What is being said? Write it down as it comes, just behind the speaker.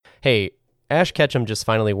hey, Ash Ketchum just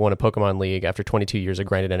finally won a Pokemon League after 22 years of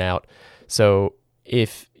grinding it out. So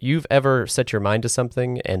if you've ever set your mind to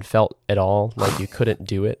something and felt at all like you couldn't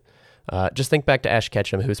do it, just think back to Ash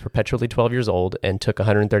Ketchum, who's perpetually 12 years old and took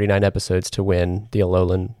 139 episodes to win the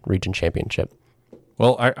Alolan Region Championship.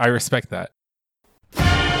 Well, I respect that.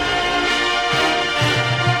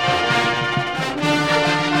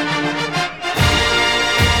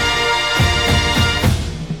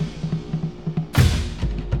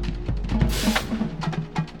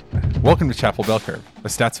 Welcome to Chapel Bell Curve, a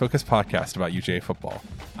stats-focused podcast about UGA football.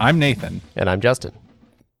 I'm Nathan. And I'm Justin.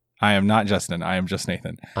 I am not Justin. I am just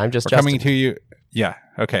Nathan. I'm just We're Justin. coming to you. Yeah.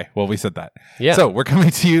 Okay. Well, we said that. Yeah. So we're coming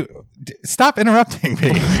to you. Stop interrupting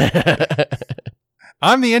me.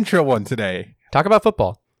 I'm the intro one today. Talk about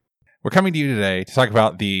football. We're coming to you today to talk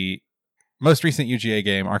about the most recent UGA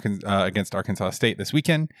game against Arkansas State this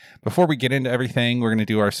weekend. Before we get into everything, we're going to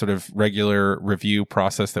do our sort of regular review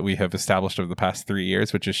process that we have established over the past 3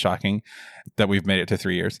 years, which is shocking that we've made it to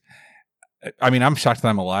 3 years. I mean, I'm shocked that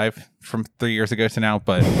I'm alive from 3 years ago to now,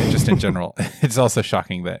 but just in general, it's also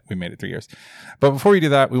shocking that we made it 3 years. But before we do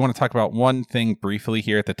that, we want to talk about one thing briefly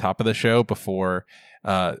here at the top of the show before,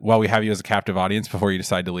 while we have you as a captive audience, before you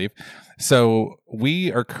decide to leave. So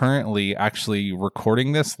we are currently actually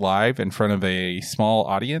recording this live in front of a small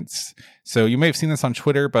audience. So you may have seen this on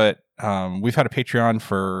Twitter, but we've had a Patreon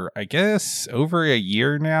for, I guess, over a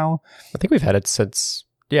year now. I think we've had it since,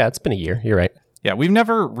 it's been a year. You're right. Yeah, we've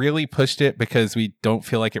never really pushed it because we don't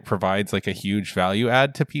feel like it provides like a huge value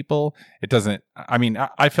add to people. It doesn't, I mean,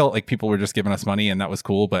 I felt like people were just giving us money and that was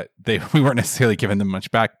cool, but we weren't necessarily giving them much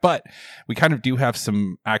back. But we kind of do have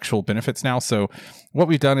some actual benefits now. So what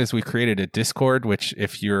we've done is we've created a Discord, which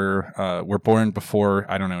if were born before,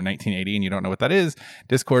 1980 and you don't know what that is,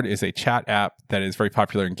 Discord is a chat app that is very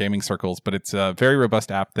popular in gaming circles, but it's a very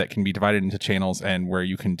robust app that can be divided into channels and where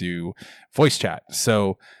you can do voice chat.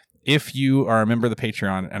 So if you are a member of the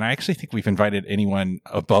Patreon, and I actually think we've invited anyone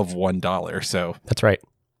above $1, so that's right.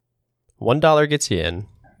 $1 gets you in.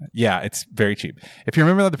 Yeah, it's very cheap. If you're a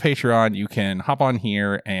member of the Patreon, you can hop on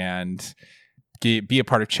here and be a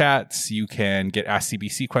part of chats. You can get Ask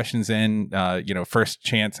CBC questions in, first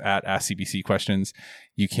chance at Ask CBC questions.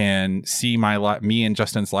 You can see me and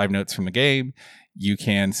Justin's live notes from the game. You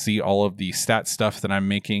can see all of the stat stuff that I'm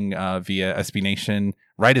making via SB Nation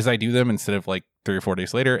right as I do them instead of like 3 or 4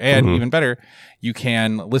 days later. And even better, you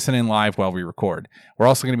can listen in live while we record. We're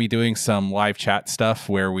also going to be doing some live chat stuff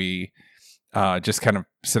where we just kind of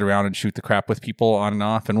sit around and shoot the crap with people on and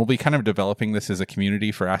off. And we'll be kind of developing this as a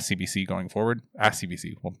community for Ask CBC going forward. Ask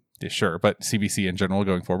CBC, well, yeah, sure, but CBC in general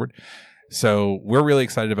going forward. So we're really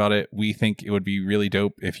excited about it. We think it would be really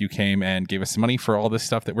dope if you came and gave us some money for all this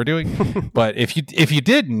stuff that we're doing. But if you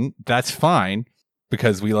didn't, that's fine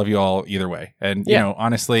because we love you all either way. And you know,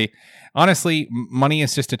 honestly, money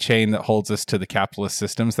is just a chain that holds us to the capitalist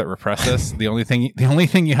systems that repress us. The only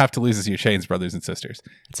thing you have to lose is your chains, brothers and sisters.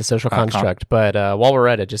 It's a social construct. But while we're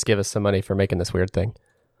at it, just give us some money for making this weird thing.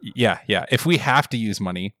 Yeah. If we have to use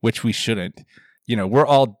money, which we shouldn't, we're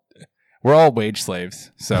all wage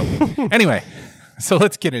slaves. So anyway, so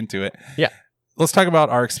let's get into it. Yeah. Let's talk about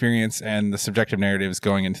our experience and the subjective narratives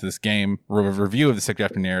going into this game, review of the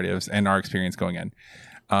subjective narratives and our experience going in.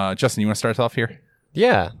 Justin, you want to start us off here?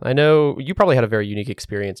 Yeah, I know you probably had a very unique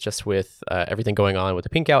experience just with everything going on with the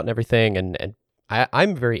pink out and everything. And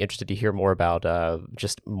I'm very interested to hear more about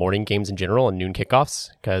just morning games in general and noon kickoffs,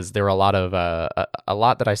 because there were a lot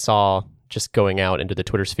that I saw just going out into the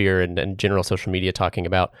Twitter sphere and general social media talking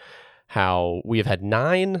about how we have had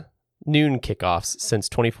 9 noon kickoffs since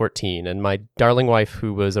 2014. And my darling wife,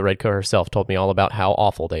 who was a Redco herself, told me all about how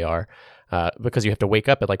awful they are because you have to wake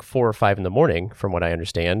up at like 4 or 5 in the morning, from what I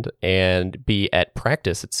understand, and be at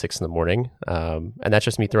practice at 6 in the morning. And that's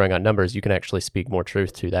just me throwing out numbers. You can actually speak more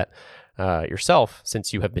truth to that yourself,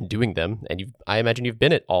 since you have been doing them. And I imagine you've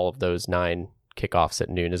been at all of those 9 kickoffs at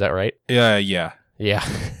noon. Is that right? Yeah.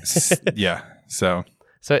 Yeah. So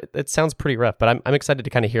it sounds pretty rough, but I'm excited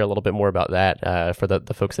to kind of hear a little bit more about that for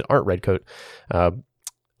the folks that aren't Redcoat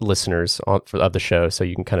listeners of the show, so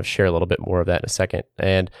you can kind of share a little bit more of that in a second.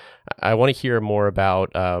 And I want to hear more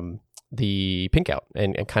about the pink out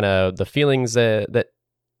and kind of the feelings that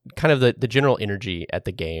kind of the general energy at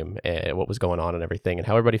the game and what was going on and everything and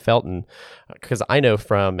how everybody felt. And because I know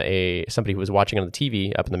from somebody who was watching on the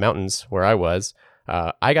TV up in the mountains where I was,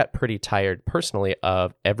 I got pretty tired personally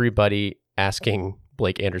of everybody asking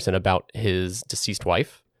Blake Anderson about his deceased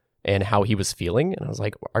wife and how he was feeling. And I was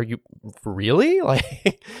like, are you really?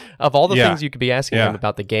 Like, of all the things you could be asking him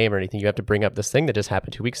about the game or anything, you have to bring up this thing that just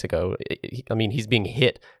happened 2 weeks ago. I mean, he's being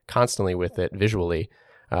hit constantly with it visually.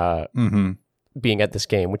 being at this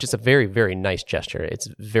game, which is a very, very nice gesture. It's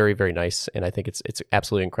very, very nice, and I think it's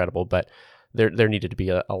absolutely incredible. But there needed to be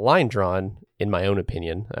a line drawn, in my own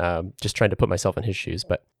opinion. Just trying to put myself in his shoes.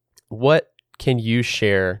 But what can you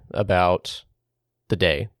share about the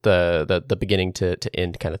day, the beginning to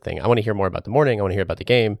end kind of thing? I want to hear more about the morning. I want to hear about the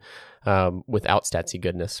game, without statsy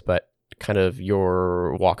goodness, but kind of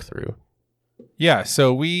your walkthrough. Yeah,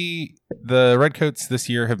 so the Redcoats this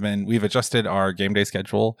year we've adjusted our game day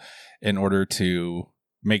schedule in order to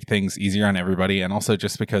make things easier on everybody, and also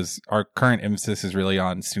just because our current emphasis is really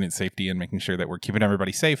on student safety and making sure that we're keeping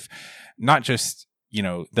everybody safe, not just,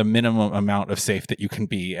 the minimum amount of safe that you can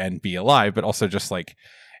be and be alive, but also just like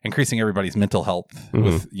increasing everybody's mental health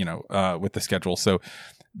with the schedule. So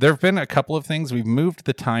there have been a couple of things. We've moved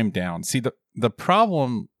the time down. See, the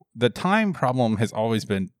time problem has always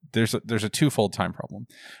been, there's a twofold time problem.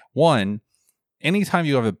 One, anytime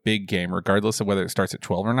you have a big game, regardless of whether it starts at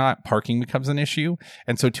 12 or not, parking becomes an issue.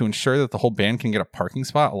 And so to ensure that the whole band can get a parking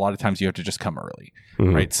spot, a lot of times you have to just come early,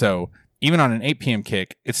 right? So even on an 8 p.m.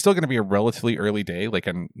 kick, it's still going to be a relatively early day, like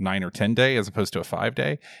a 9 or 10 day, as opposed to a 5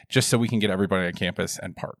 day, just so we can get everybody on campus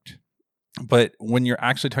and parked. But when you're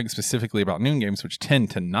actually talking specifically about noon games, which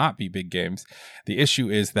tend to not be big games, the issue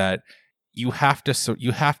is that you have to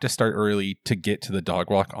start early to get to the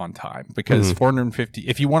dog walk on time, because 450,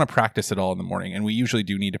 if you want to practice at all in the morning, and we usually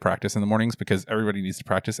do need to practice in the mornings because everybody needs to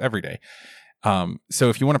practice every day. So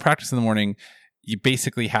if you want to practice in the morning, you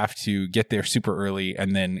basically have to get there super early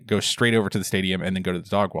and then go straight over to the stadium and then go to the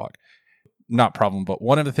dog walk. Not problem. But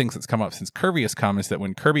one of the things that's come up since Kirby has come is that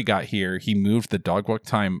when Kirby got here, he moved the dog walk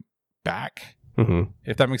time back,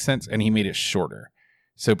 if that makes sense. And he made it shorter.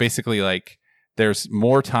 So basically, like, there's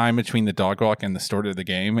more time between the dog walk and the start of the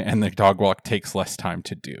game, and the dog walk takes less time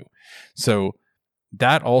to do. So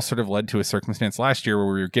that all sort of led to a circumstance last year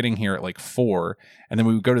where we were getting here at like 4, and then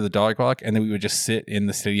we would go to the dog walk, and then we would just sit in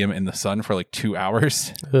the stadium in the sun for like 2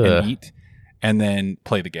 hours and eat, and then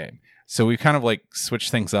play the game. So we kind of like switched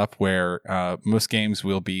things up where most games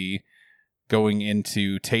will be going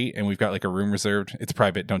into Tate, and we've got like a room reserved. It's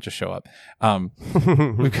private, don't just show up.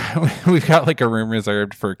 We've got like a room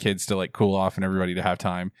reserved for kids to like cool off and everybody to have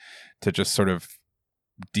time to just sort of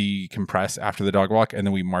decompress after the dog walk, and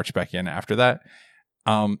then we march back in after that.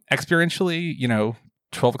 Experientially,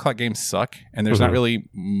 12 o'clock games suck, and there's not really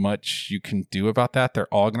much you can do about that.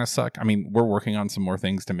 They're all going to suck. I mean, we're working on some more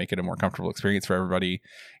things to make it a more comfortable experience for everybody,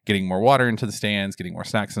 getting more water into the stands, getting more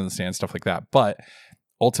snacks in the stands, stuff like that. But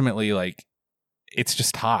ultimately, like, it's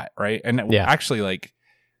just hot, right? And actually, like,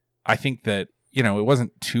 I think that, it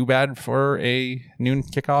wasn't too bad for a noon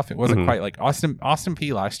kickoff. It wasn't quite like Austin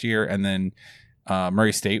P last year, and then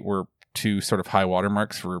Murray State were two sort of high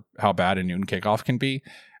watermarks for how bad a noon kickoff can be.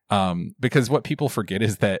 Because what people forget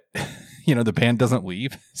is that, the band doesn't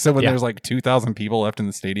leave. So when there's like 2,000 people left in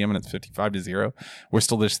the stadium and it's 55-0, we're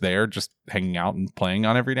still just there, just hanging out and playing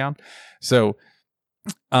on every down. So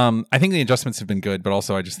I think the adjustments have been good, but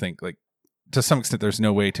also I just think, like, to some extent, there's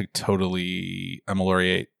no way to totally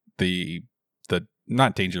ameliorate the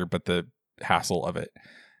not danger, but the hassle of it.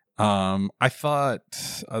 I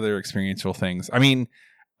thought other experiential things. I mean,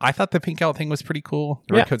 I thought the pink out thing was pretty cool.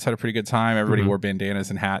 The Redcoats had a pretty good time. Everybody wore bandanas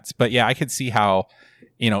and hats. But yeah, I could see how,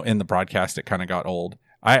 in the broadcast, it kind of got old.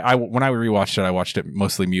 I when I rewatched it, I watched it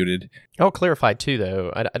mostly muted. I'll clarify too,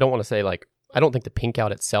 though. I don't want to say, like, I don't think the pink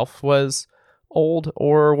out itself was old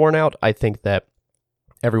or worn out. I think that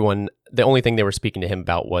the only thing they were speaking to him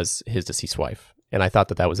about was his deceased wife. And I thought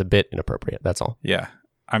that was a bit inappropriate. That's all. Yeah.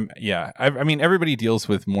 I mean, everybody deals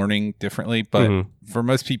with mourning differently, but for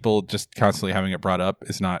most people, just constantly having it brought up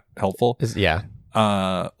is not helpful. Let's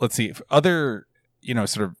see. Other,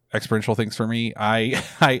 sort of experiential things for me.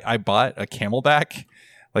 I bought a Camelback,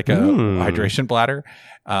 like a hydration bladder,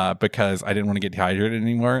 because I didn't want to get dehydrated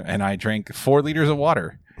anymore. And I drank 4 liters of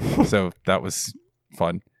water. So that was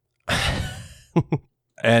fun.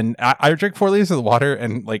 And I drank 4 liters of water,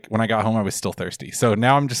 and like when I got home, I was still thirsty. So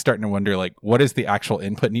now I'm just starting to wonder, like, what does the actual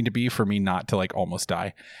input need to be for me not to like almost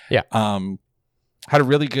die? Yeah. Had a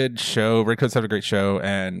really good show. Redcoats had a great show,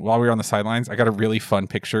 and while we were on the sidelines, I got a really fun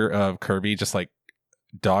picture of Kirby just like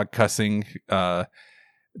dog cussing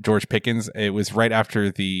George Pickens. It was right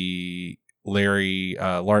after the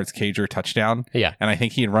Lawrence Cager touchdown. Yeah. And I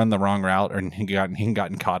think he had run the wrong route, and he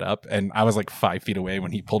gotten caught up, and I was like 5 feet away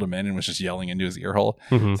when he pulled him in and was just yelling into his ear hole.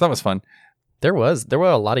 So that was fun. There were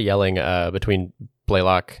a lot of yelling between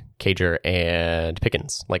Blaylock, Cager, and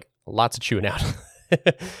Pickens. Like, lots of chewing out.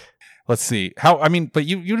 Let's see. But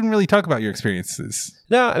you didn't really talk about your experiences.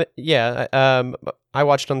 No, I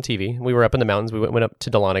watched on TV. We were up in the mountains. We went up to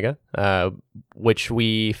Dahlonega, which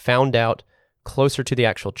we found out closer to the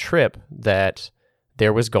actual trip that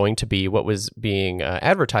there was going to be what was being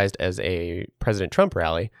advertised as a President Trump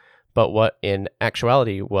rally, but what in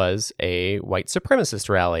actuality was a white supremacist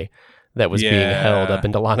rally that was being held up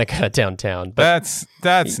in Dahlonega downtown. But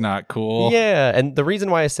that's not cool. Yeah, and the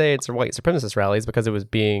reason why I say it's a white supremacist rally is because it was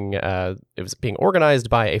being organized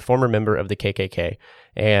by a former member of the KKK.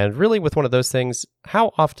 And really, with one of those things,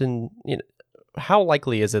 how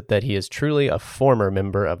likely is it that he is truly a former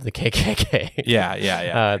member of the KKK?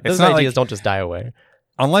 Yeah. Those ideas don't just die away.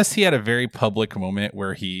 Unless he had a very public moment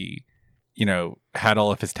where he, had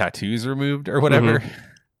all of his tattoos removed or whatever. Mm-hmm.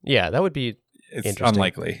 Yeah, that would be it's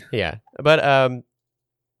unlikely. Yeah. But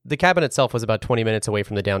the cabin itself was about 20 minutes away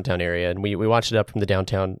from the downtown area, and we watched it up from the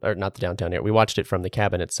downtown, or not the downtown area. We watched it from the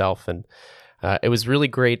cabin itself, and it was really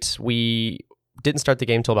great. We didn't start the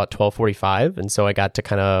game till about 12:45, and so I got to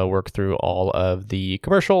kind of work through all of the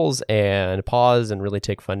commercials and pause and really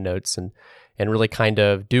take fun notes and really kind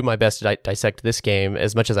of do my best to dissect this game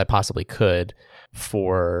as much as I possibly could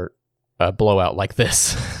for a blowout like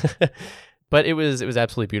this. But it was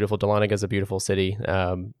absolutely beautiful. Dahlonega is a beautiful city.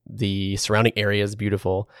 The surrounding area is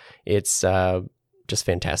beautiful. It's just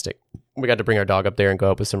fantastic. We got to bring our dog up there and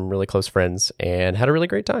go up with some really close friends and had a really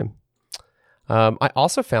great time. I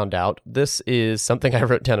also found out, this is something I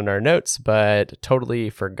wrote down in our notes, but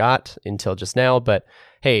totally forgot until just now. But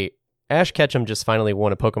hey, Ash Ketchum just finally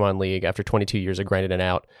won a Pokemon League after 22 years of grinding it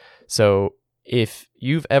out. So if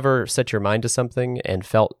you've ever set your mind to something and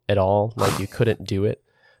felt at all like you couldn't do it,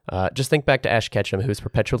 just think back to Ash Ketchum, who's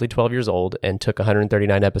perpetually 12 years old and took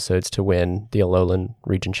 139 episodes to win the Alolan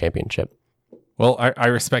Region Championship. Well, I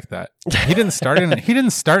respect that. He didn't start in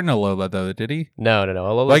Alola though, did he? No.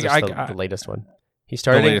 Alola's the latest one. He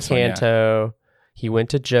started in Kanto. He went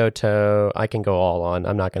to Johto. I can go all on.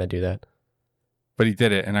 I'm not going to do that. But he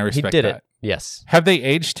did it, and I respect that. He did it. Yes. Have they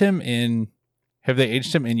aged him in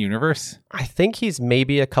universe? I think he's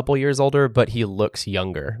maybe a couple years older, but he looks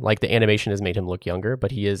younger. Like the animation has made him look younger,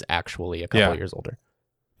 but he is actually a couple years older.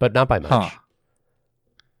 But not by much. Huh.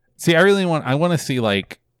 See, I want to see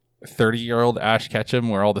like 30-year-old Ash Ketchum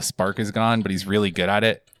where all the spark is gone, but he's really good at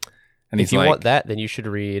it. And if you want that, then you should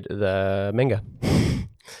read the manga.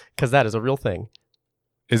 Because that is a real thing.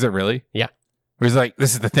 Is it really? Yeah. Where he's like,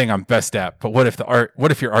 this is the thing I'm best at, but what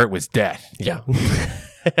if your art was death? Yeah.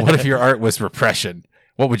 What if your art was repression?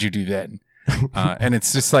 What would you do then? And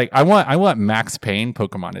it's just like, I want Max Payne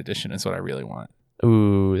Pokemon Edition is what I really want.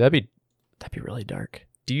 Ooh, that'd be really dark.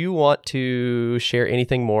 Do you want to share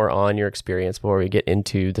anything more on your experience before we get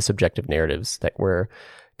into the subjective narratives that we're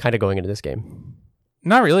kind of going into this game?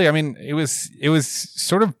 Not really. I mean, it was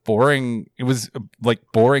sort of boring. It was like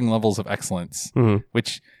boring levels of excellence,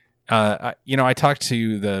 which, I talked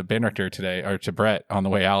to the band director today, or to Brett on the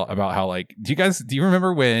way out, about how, like, do you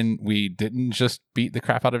remember when we didn't just beat the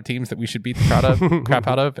crap out of teams that we should beat the crap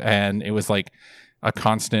out of? And it was like a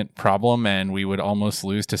constant problem, and we would almost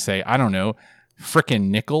lose to, say, I don't know, frickin'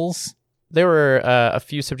 Nichols. There were a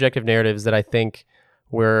few subjective narratives that I think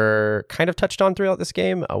were kind of touched on throughout this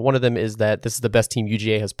game. One of them is that this is the best team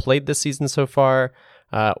UGA has played this season so far.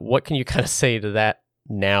 What can you kind of say to that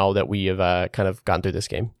now that we have kind of gone through this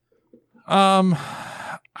game?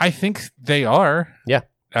 I think they are. Yeah.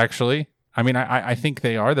 Actually. I mean, I think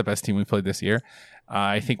they are the best team we played this year.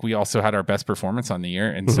 I think we also had our best performance on the year,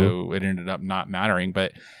 and so it ended up not mattering.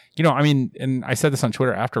 But, I mean, and I said this on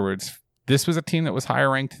Twitter afterwards, this was a team that was higher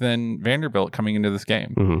ranked than Vanderbilt coming into this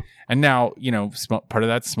game. And now, part of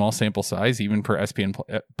that's small sample size, even per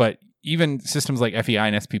SPN, but even systems like FEI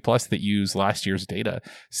and SP Plus that use last year's data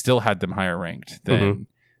still had them higher ranked than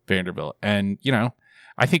Vanderbilt. And,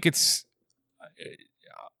 I think it's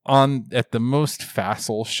at the most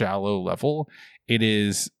facile, shallow level, it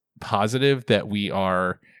is positive that we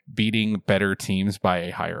are beating better teams by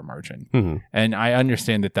a higher margin. And I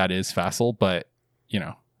understand that is facile, but,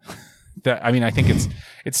 that, I mean, I think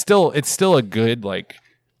it's still a good, like,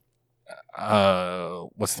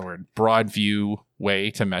 what's the word? Broad view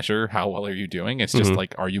way to measure how well are you doing. It's just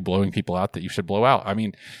like, are you blowing people out that you should blow out? I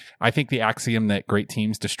mean, I think the axiom that great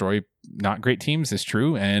teams destroy not great teams is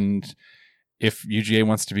true. And if UGA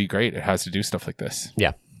wants to be great, it has to do stuff like this.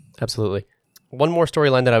 Yeah, absolutely. One more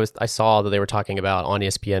storyline that I saw that they were talking about on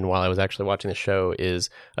ESPN while I was actually watching the show is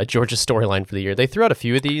a Georgia storyline for the year. They threw out a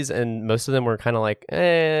few of these, and most of them were kind of like,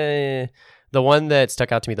 eh. The one that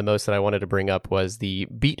stuck out to me the most that I wanted to bring up was the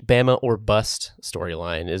beat Bama or bust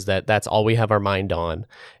storyline, is that's all we have our mind on,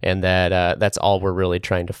 and that's all we're really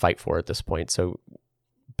trying to fight for at this point. So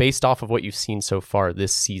based off of what you've seen so far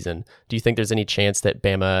this season, do you think there's any chance that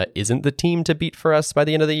Bama isn't the team to beat for us by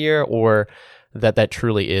the end of the year, or that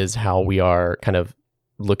truly is how we are kind of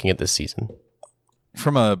looking at this season?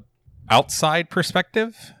 from a outside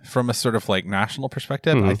perspective, from a sort of like national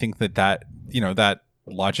perspective, I think that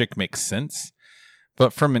logic makes sense.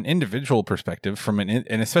 But from an individual perspective,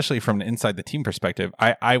 and especially from an inside the team perspective,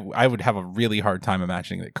 I would have a really hard time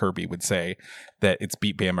imagining that Kirby would say that it's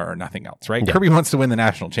beat Bama or nothing else, right? Yeah. Kirby wants to win the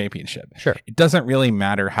national championship. Sure. It doesn't really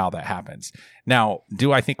matter how that happens. Now,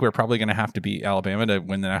 do I think we're probably going to have to beat Alabama to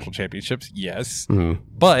win the national championships? Yes.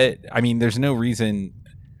 But, I mean, there's no reason...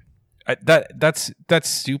 That's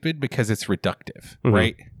stupid because it's reductive,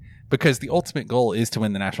 right? Because the ultimate goal is to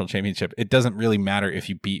win the national championship. It doesn't really matter if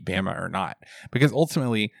you beat Bama or not. Because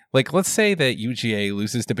ultimately, like, let's say that UGA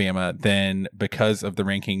loses to Bama, then because of the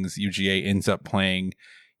rankings, UGA ends up playing,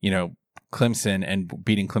 Clemson and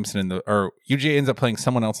beating Clemson or UGA ends up playing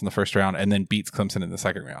someone else in the first round and then beats Clemson in the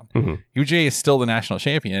second round. UGA is still the national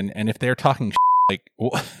champion, and if they're talking like,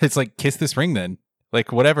 it's like, kiss this ring then.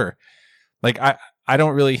 Like, whatever. Like, I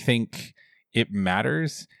don't really think it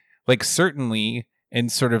matters. Like, certainly in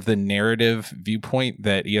sort of the narrative viewpoint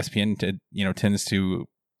that ESPN tends to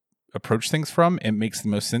approach things from, it makes the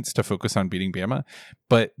most sense to focus on beating Bama.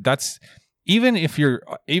 But that's even if your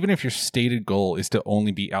stated goal is to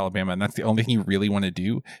only beat Alabama and that's the only thing you really want to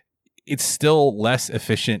do, it's still less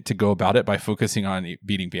efficient to go about it by focusing on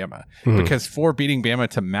beating Bama. Because for beating Bama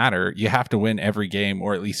to matter, you have to win every game,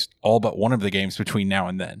 or at least all but one of the games between now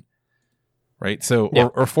and then. Right. So, yeah.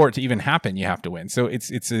 or for it to even happen, you have to win. So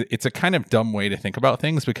it's a kind of dumb way to think about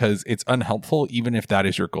things because it's unhelpful, even if that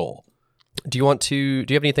is your goal. Do you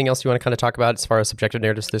have anything else you want to kind of talk about as far as subjective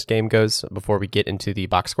narratives this game goes before we get into the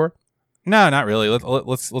box score? No, not really.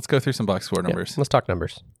 Let's go through some box score numbers. Let's talk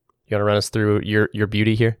numbers. You want to run us through your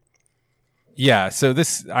beauty here? Yeah. So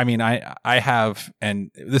this, I mean, I have,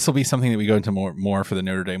 and this will be something that we go into more for the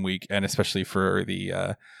Notre Dame week, and especially for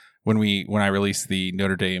the, when I release the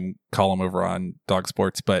Notre Dame column over on Dog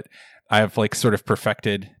Sports, but I have like sort of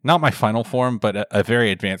perfected, not my final form, but a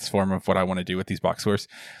very advanced form of what I want to do with these box scores.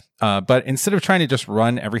 But instead of trying to just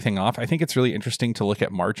run everything off, I think it's really interesting to look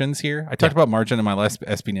at margins here. I talked about margin in my last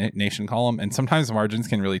SB Nation column, and sometimes margins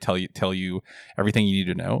can really tell you everything you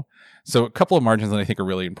need to know. So a couple of margins that I think are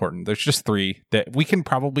really important. There's just 3 that we can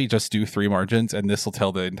probably just do 3 margins, and this will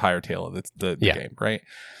tell the entire tale of the game, right?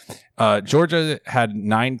 Georgia had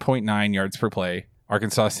 9.9 yards per play.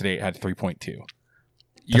 Arkansas State had 3.2.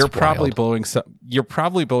 You're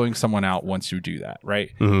probably blowing someone out once you do that, right?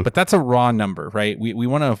 But that's a raw number, right? We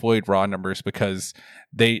want to avoid raw numbers because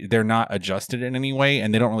they're not adjusted in any way,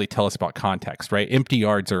 and they don't really tell us about context, right? Empty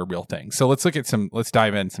yards are a real thing. So let's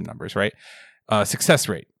dive in some numbers, right? Success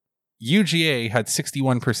rate. UGA had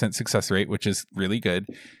 61% success rate, which is really good.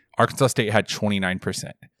 Arkansas State had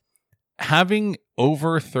 29%. Having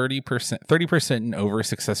over 30% and over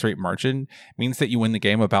success rate margin means that you win the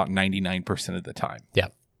game about 99% of the time. Yeah.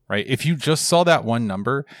 Right. If you just saw that one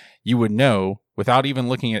number, you would know without even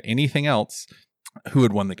looking at anything else who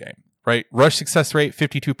had won the game. Right. Rush success rate,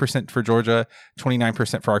 52% for Georgia,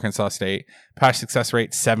 29% for Arkansas State. Pass success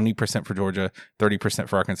rate, 70% for Georgia, 30%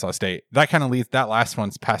 for Arkansas State. That kind of leads, that last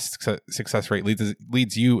one's pass success rate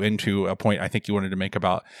leads you into a point I think you wanted to make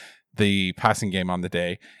about the passing game on the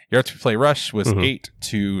day. Yards per play rush was 8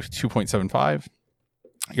 to 2.75.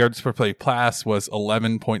 Yards per play pass was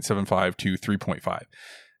 11.75 to 3.5.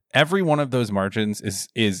 Every one of those margins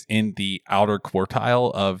is in the outer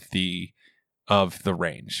quartile of the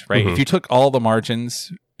range, right? If you took all the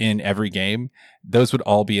margins in every game, those would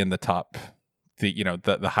all be in the top,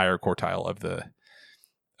 the higher quartile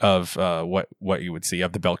of what you would see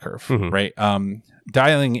of the bell curve, right?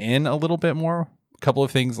 Dialing in a little bit more, a couple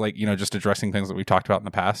of things like, just addressing things that we've talked about in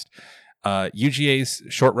the past. UGA's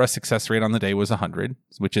short rest success rate on the day was 100,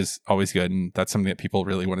 which is always good, and that's something that people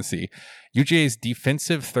really want to see. UGA's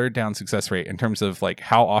defensive third down success rate, in terms of like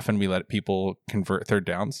how often we let people convert third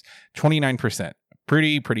downs, 29%.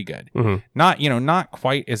 Pretty good. Not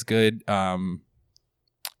quite as good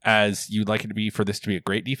as you'd like it to be for this to be a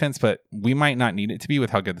great defense, but we might not need it to be with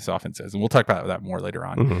how good this offense is, and we'll talk about that more later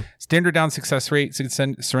on. Standard down success rate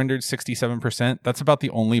surrendered 67%. That's about the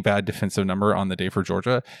only bad defensive number on the day for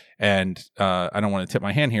Georgia, and I don't want to tip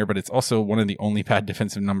my hand here, but it's also one of the only bad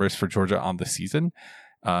defensive numbers for Georgia on the season.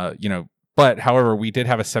 But however, we did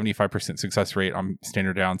have a 75% success rate on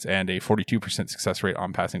standard downs and a 42% success rate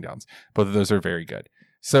on passing downs. Both of those are very good.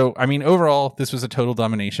 So, I mean, overall, this was a total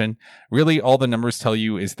domination. Really, all the numbers tell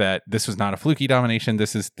you is that this was not a fluky domination.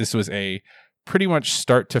 This was a pretty much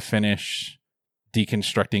start to finish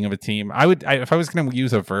deconstructing of a team. If I was going to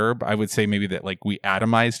use a verb, I would say maybe that like we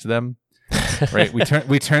atomized them, right?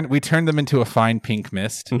 we turned them into a fine pink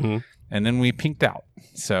mist, and then we pinked out.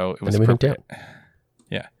 So it was appropriate.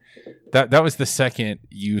 Yeah. That was the second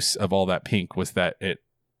use of all that pink, was that it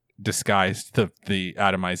disguised the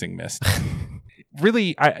atomizing mist.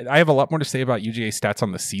 Really, I have a lot more to say about UGA stats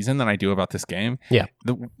on the season than I do about this game. Yeah.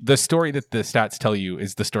 The story that the stats tell you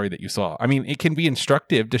is the story that you saw. I mean, it can be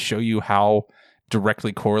instructive to show you how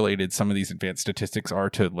directly correlated some of these advanced statistics are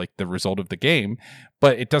to like the result of the game,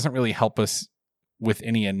 but it doesn't really help us with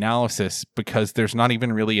any analysis because there's not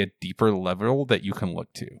even really a deeper level that you can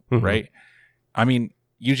look to, right? I mean,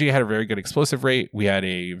 UGA had a very good explosive rate. We had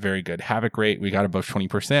a very good havoc rate. We got above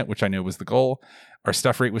 20%, which I know was the goal. Our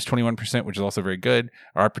stuff rate was 21%, which is also very good.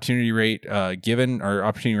 Our opportunity rate, given our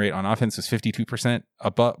opportunity rate on offense, was 52%.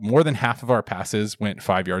 Above, more than half of our passes went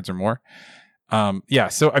 5 yards or more.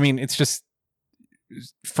 So I mean, it's just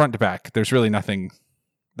front to back. There's really nothing.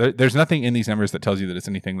 There's nothing in these numbers that tells you that it's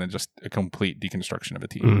anything than just a complete deconstruction of a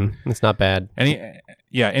team. It's not bad.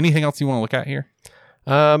 Anything else you want to look at here?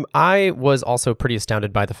 I was also pretty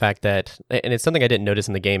astounded by the fact that, and it's something I didn't notice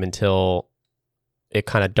in the game until it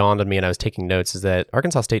kind of dawned on me and I was taking notes, is that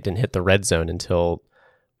Arkansas State didn't hit the red zone until,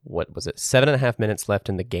 7.5 minutes left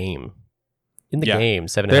in the game. Game,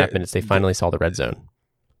 7.5 minutes, they finally saw the red zone.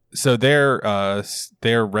 So their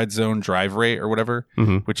red zone drive rate or whatever,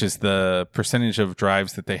 which is the percentage of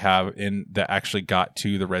drives that they have that actually got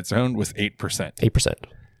to the red zone, was 8%. 8%.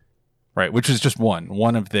 Right, which is just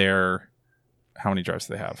one of their, how many drives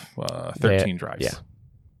do they have? 13 drives. Yeah.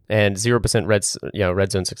 And 0%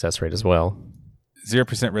 red zone success rate as well.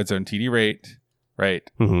 0% red zone TD rate, right?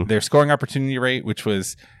 Their scoring opportunity rate, which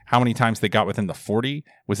was how many times they got within the 40,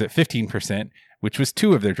 was at 15%, which was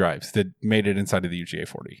 2 of their drives that made it inside of the UGA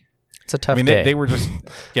 40. It's a tough day. They were just,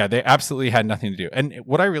 they absolutely had nothing to do. And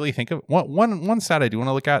what I really think of, one stat I do want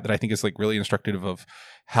to look at that I think is like really instructive of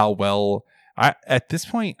how well, at this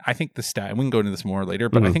point, I think the stat, and we can go into this more later,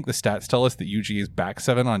 but I think the stats tell us that UGA's back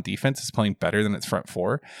 7 on defense is playing better than its front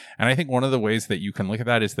 4. And I think one of the ways that you can look at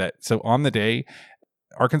that is that, so on the day,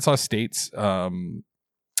 Arkansas State's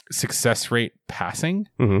success rate passing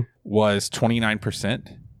was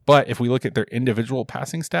 29%. But if we look at their individual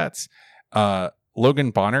passing stats,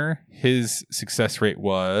 Logan Bonner, his success rate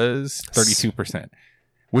was 32%,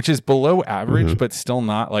 which is below average, but still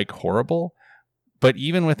not like horrible. But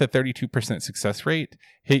even with a 32% success rate,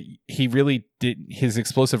 he really did, his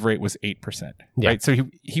explosive rate was 8%, right? So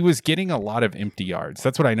he was getting a lot of empty yards.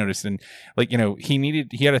 That's what I noticed. And like, he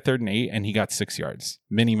had a 3rd and 8 and he got 6 yards.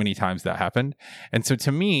 Many, many times that happened. And so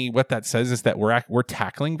to me, what that says is that we're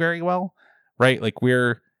tackling very well, right? Like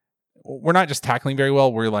we're not just tackling very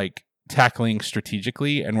well, we're like tackling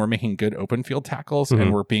strategically and we're making good open field tackles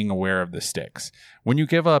and we're being aware of the sticks. When you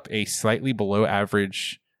give up a slightly below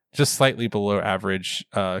average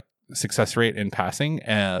success rate in passing,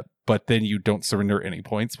 but then you don't surrender any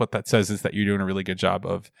points, what that says is that you're doing a really good job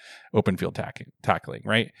of open field tackling,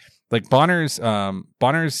 right? Like Bonner's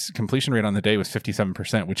completion rate on the day was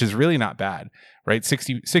 57%, which is really not bad, right?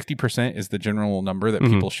 60% is the general number that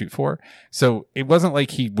people shoot for. So it wasn't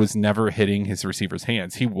like he was never hitting his receiver's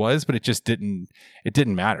hands. He was, but it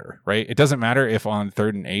didn't matter, right? It doesn't matter if on 3rd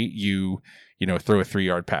and 8 you throw a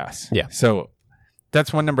 3-yard pass. Yeah. So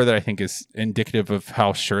that's one number that I think is indicative of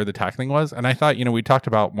how sure the tackling was. And I thought, we talked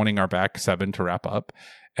about wanting our back 7 to wrap up.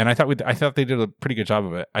 And I thought they did a pretty good job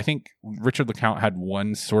of it. I think Richard LeCount had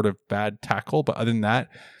one sort of bad tackle, but other than that,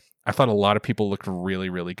 I thought a lot of people looked really,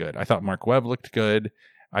 really good. I thought Mark Webb looked good.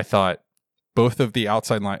 I thought both of the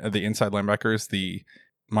inside linebackers, the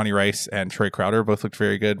Monty Rice and Trey Crowder, both looked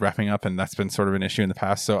very good wrapping up, and that's been sort of an issue in the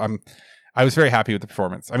past. So I was very happy with the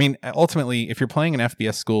performance. I mean, ultimately, if you're playing an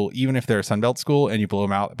FBS school, even if they're a Sunbelt school, and you blow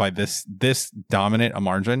them out by this dominant a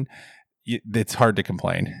margin, it's hard to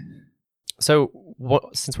complain. So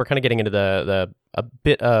since we're kind of getting into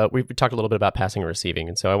we've talked a little bit about passing and receiving,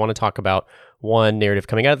 and so I want to talk about one narrative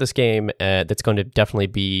coming out of this game that's going to definitely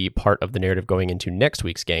be part of the narrative going into next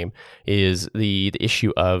week's game, is the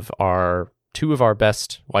issue of two of our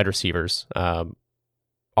best wide receivers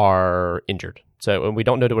are injured. So, and we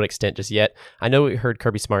don't know to what extent just yet. I know we heard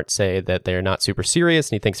Kirby Smart say that they're not super serious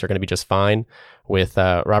and he thinks they're going to be just fine. With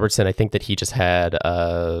Robertson, I think that he just had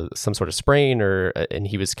some sort of sprain, and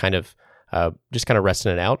he was kind of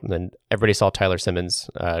resting it out. And then everybody saw Tyler Simmons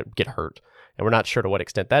get hurt. And we're not sure to what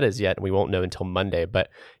extent that is yet, and we won't know until Monday. But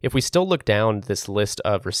if we still look down this list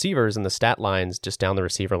of receivers and the stat lines just down the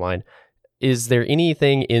receiver line, is there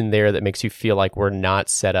anything in there that makes you feel like we're not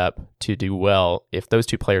set up to do well if those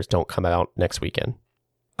two players don't come out next weekend?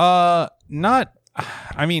 No,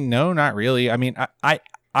 not really. I mean,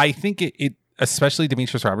 I think it especially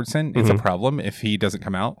Demetrius Robertson, it's a problem if he doesn't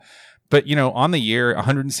come out. But, on the year,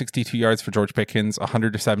 162 yards for George Pickens,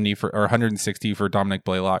 160 for Dominic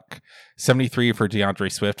Blaylock, 73 for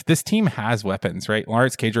DeAndre Swift. This team has weapons, right?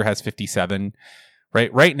 Lawrence Cager has 57,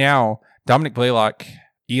 right? Right now, Dominic Blaylock,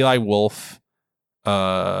 Eli Wolf,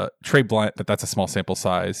 Trey Blunt, but that's a small sample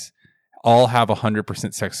size, all have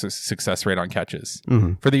 100% success rate on catches.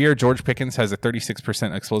 Mm-hmm. For the year, George Pickens has a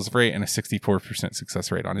 36% explosive rate and a 64%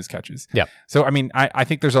 success rate on his catches. Yeah. So, I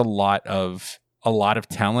think there's a lot of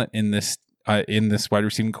talent in this wide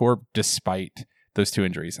receiving core, despite those two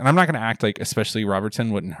injuries. And I'm not going to act like especially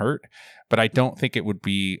Robertson wouldn't hurt, but I don't think it would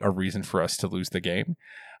be a reason for us to lose the game.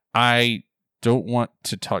 I don't want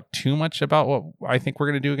to talk too much about what I think we're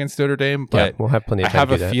going to do against Notre Dame, but we'll have plenty of time I have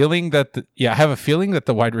to do a that. feeling that I have a feeling that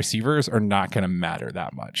the wide receivers are not going to matter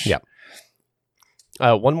that much. Yeah.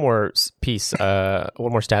 One more piece, one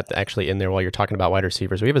more stat actually in there while you're talking about wide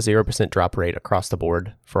receivers. We have a 0% drop rate across the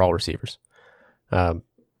board for all receivers. So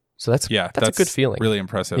that's a good feeling. Really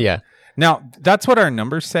impressive. Yeah. Now, that's what our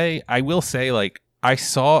numbers say. I will say, I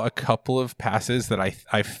saw a couple of passes that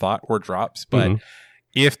I thought were drops, but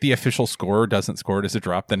if the official scorer doesn't score it as a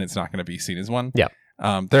drop, then it's not going to be seen as one. Yeah.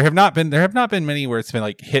 There have not been many where it's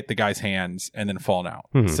been hit the guy's hands and then fallen out.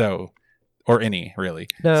 So, or any really.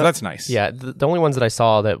 No, so that's nice. Yeah. The only ones that I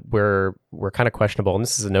saw that were kind of questionable, and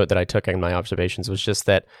this is a note that I took in my observations, was just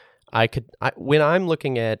that when I'm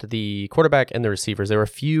looking at the quarterback and the receivers, there were a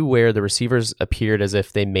few where the receivers appeared as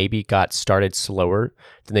if they maybe got started slower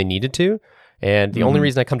than they needed to. And the only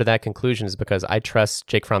reason I come to that conclusion is because I trust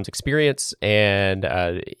Jake Fromm's experience and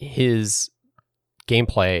his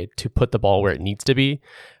gameplay to put the ball where it needs to be.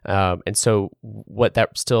 And so what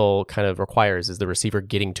that still kind of requires is the receiver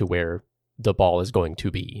getting to where the ball is going to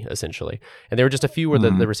be, essentially. And there were just a few where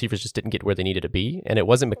the receivers just didn't get where they needed to be. And it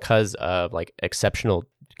wasn't because of exceptional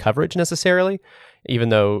coverage necessarily, even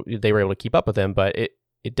though they were able to keep up with them, but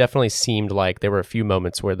it definitely seemed like there were a few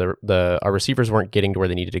moments where our receivers weren't getting to where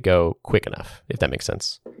they needed to go quick enough, if that makes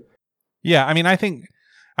sense. Yeah, I think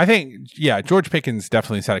George Pickens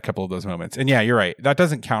definitely had a couple of those moments. And yeah, you're right. That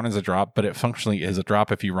doesn't count as a drop, but it functionally is a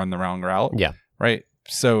drop if you run the wrong route. Yeah. Right?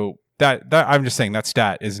 So that I'm just saying that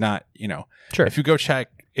stat is not, Sure. If you go check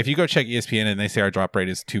ESPN and they say our drop rate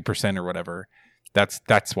is 2% or whatever,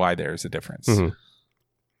 that's why there's a difference. Mm-hmm.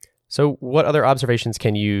 So what other observations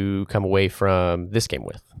can you come away from this game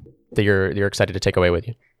with that you're excited to take away with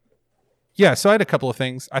you? Yeah, so I had a couple of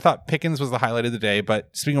things. I thought Pickens was the highlight of the day, but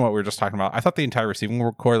speaking of what we were just talking about, I thought the entire receiving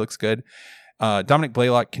core looks good. Dominic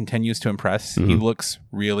Blaylock continues to impress. He looks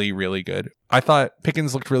really, really good. I thought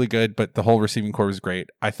Pickens looked really good, but the whole receiving core was great.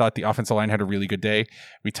 I thought the offensive line had a really good day.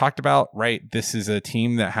 We talked about, this is a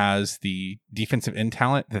team that has the defensive end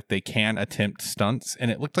talent that they can attempt stunts,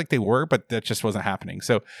 and it looked like they were, but that just wasn't happening.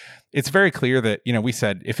 So it's very clear that, we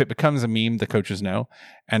said if it becomes a meme, the coaches know,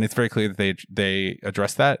 and it's very clear that they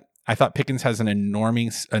address that. I thought Pickens has an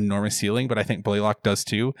enormous ceiling, but I think Blaylock does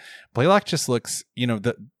too. Blaylock just looks,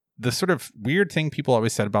 the sort of weird thing people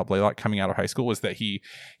always said about Blaylock coming out of high school was that he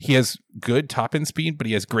has good top end speed, but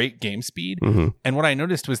he has great game speed. And what I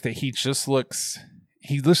noticed was that he just looks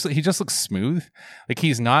smooth.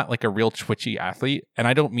 He's not a real twitchy athlete. And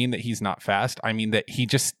I don't mean that he's not fast. I mean that he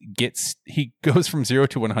goes from 0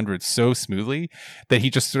 to 100 so smoothly that he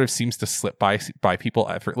just sort of seems to slip by people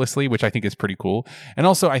effortlessly, which I think is pretty cool. And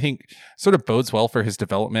also I think sort of bodes well for his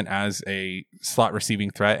development as a slot receiving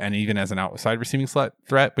threat and even as an outside receiving slot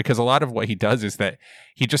threat, because a lot of what he does is that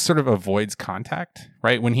he just sort of avoids contact,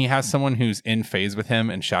 right? When he has someone who's in phase with him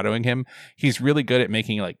and shadowing him, he's really good at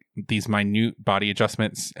making these minute body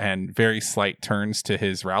adjustments and very slight turns to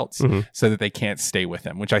his routes so that they can't stay with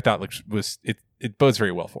him, which I thought it bodes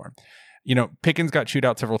very well for him. Pickens got chewed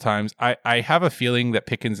out several times. I have a feeling that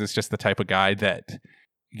Pickens is just the type of guy that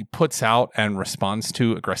he puts out and responds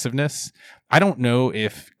to aggressiveness. I don't know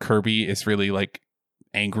if Kirby is really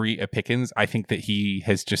angry at Pickens. I think that he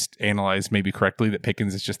has just analyzed maybe correctly that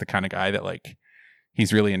Pickens is just the kind of guy that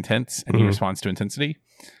he's really intense and he responds to intensity.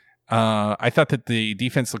 I thought that the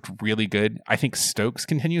defense looked really good. I think Stokes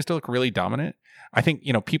continues to look really dominant. I think,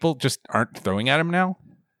 people just aren't throwing at him now.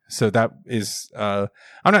 So that is, I'm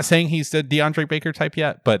not saying he's the DeAndre Baker type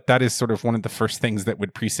yet, but that is sort of one of the first things that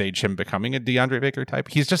would presage him becoming a DeAndre Baker type.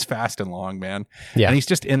 He's just fast and long, man. Yeah. And he's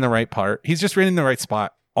just in the right part. He's just in the right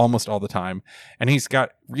spot almost all the time. And he's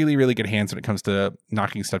got really, really good hands when it comes to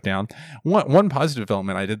knocking stuff down. One positive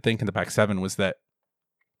development I did think in the back seven was that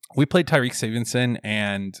we played Tyreek Stevenson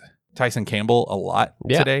and Tyson Campbell a lot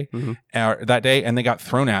today, that day, and they got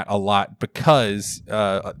thrown at a lot because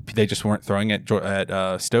they just weren't throwing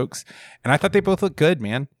at Stokes. And I thought they both looked good,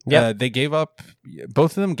 man. Yeah.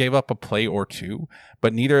 Both of them gave up a play or two,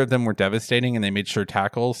 but neither of them were devastating, and they made sure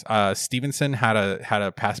tackles. Stevenson had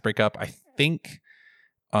a pass breakup. I think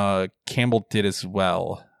Campbell did as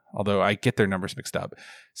well, although I get their numbers mixed up.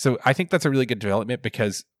 So I think that's a really good development,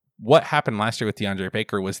 because what happened last year with DeAndre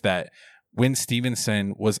Baker was that when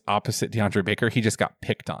Stevenson was opposite DeAndre Baker, he just got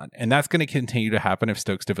picked on. And that's going to continue to happen if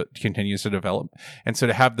Stokes continues to develop. And so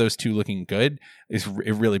to have those two looking good, it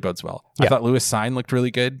really bodes well. Yeah. I thought Lewis Cine looked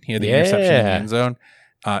really good. He had the interception in the end zone.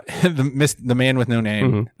 The man with no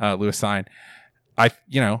name, Lewis Cine. I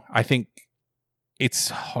think it's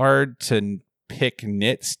hard to pick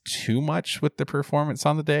nits too much with the performance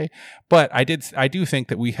on the day, but I do think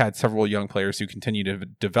that we had several young players who continue to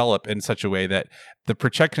develop in such a way that the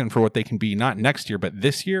projection for what they can be, not next year but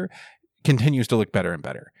this year, continues to look better and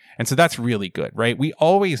better. And so that's really good, right? We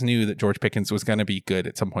always knew that George Pickens was going to be good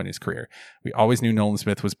at some point in his career. We always knew Nolan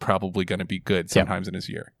Smith was probably going to be good sometimes in his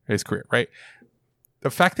career, right? The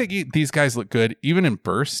fact that these guys look good even in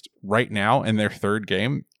burst right now in their third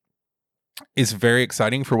game is very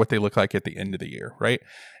exciting for what they look like at the end of the year, right?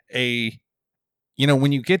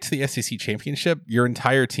 When you get to the SEC championship, your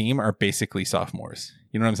entire team are basically sophomores.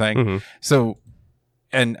 You know what I'm saying? Mm-hmm. So,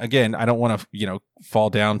 and again, I don't want to, fall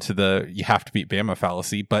down to the you have to beat Bama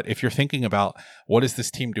fallacy, but if you're thinking about what does this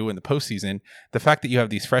team do in the postseason, the fact that you have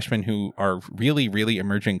these freshmen who are really, really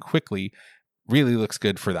emerging quickly really looks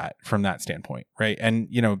good for that from that standpoint, right? And,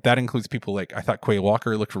 that includes people like, I thought Quay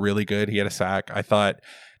Walker looked really good. He had a sack. I thought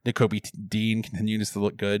Nakobe Dean continues to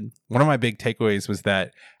look good. One of my big takeaways was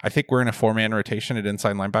that I think we're in a 4-man rotation at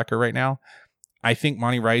inside linebacker right now. I think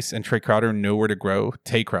Monty Rice and Tay Crowder know where to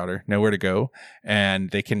go, and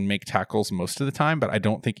they can make tackles most of the time, but I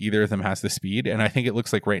don't think either of them has the speed. And I think it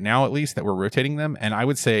looks like right now, at least, that we're rotating them. And I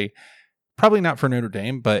would say probably not for Notre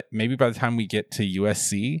Dame, but maybe by the time we get to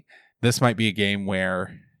USC, this might be a game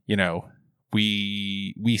where,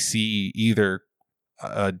 we see either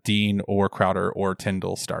Dean or Crowder or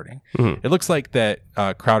Tyndall starting. Mm-hmm. It looks like that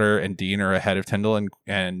Crowder and Dean are ahead of Tyndall,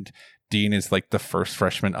 and Dean is like the first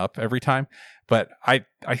freshman up every time. But I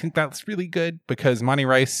think that's really good because Monty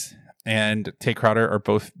Rice and Tay Crowder are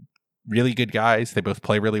both really good guys. They both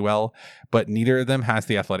play really well, but neither of them has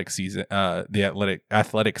the athletic ceiling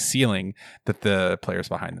that the players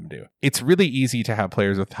behind them do. It's really easy to have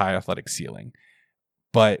players with high athletic ceiling,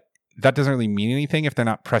 but that doesn't really mean anything if they're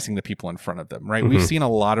not pressing the people in front of them, right? Mm-hmm. We've seen a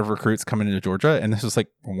lot of recruits coming into Georgia, and this was like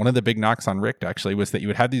one of the big knocks on Richt, actually, was that you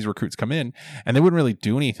would have these recruits come in and they wouldn't really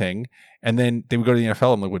do anything, and then they would go to the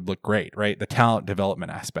NFL and they would look great, right? The talent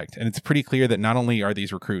development aspect. And it's pretty clear that not only are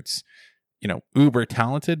these recruits, uber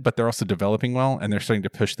talented, but they're also developing well, and they're starting to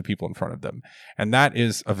push the people in front of them. And that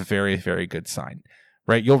is a very, very good sign.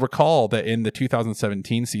 Right. You'll recall that in the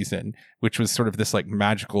 2017 season, which was sort of this like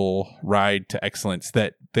magical ride to excellence,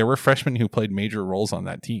 that there were freshmen who played major roles on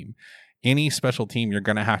that team. Any special team, you're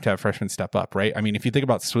going to have freshmen step up, right? I mean, if you think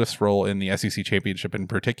about Swift's role in the SEC championship in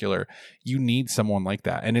particular, you need someone like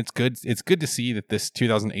that. And it's good to see that this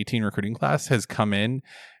 2018 recruiting class has come in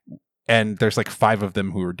and there's like 5 of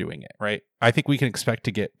them who are doing it, right? I think we can expect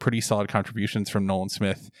to get pretty solid contributions from Nolan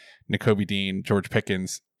Smith, Nakobe Dean, George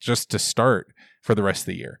Pickens, just to start for the rest of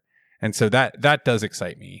the year. And so that does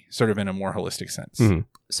excite me sort of in a more holistic sense. Mm-hmm.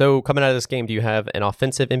 So coming out of this game, do you have an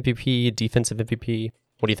offensive MVP, defensive MVP?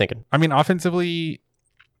 What are you thinking? I mean, offensively,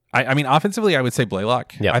 I would say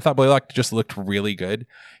Blaylock. Yeah. I thought Blaylock just looked really good.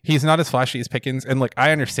 He's not as flashy as Pickens. And like,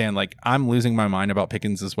 I understand, like, I'm losing my mind about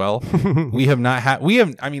Pickens as well.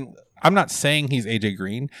 I'm not saying he's AJ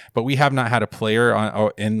Green, but we have not had a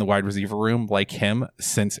player in the wide receiver room like him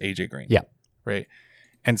since AJ Green. Yeah. Right.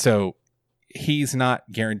 And so he's not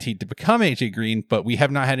guaranteed to become AJ Green, but we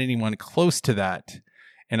have not had anyone close to that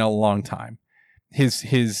in a long time. His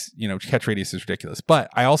catch radius is ridiculous. But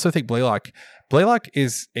I also think Blaylock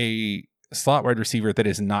is a slot wide receiver that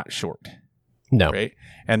is not short. No. Right.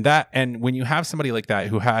 And when you have somebody like that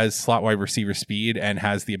who has slot wide receiver speed and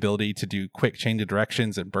has the ability to do quick change of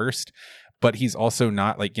directions and burst, but he's also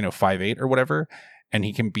not like, 5'8" or whatever, and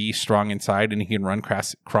he can be strong inside and he can run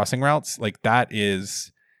crossing routes, like that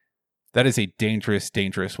is a dangerous,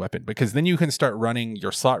 dangerous weapon, because then you can start running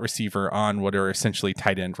your slot receiver on what are essentially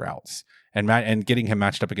tight end routes and getting him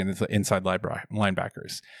matched up against the inside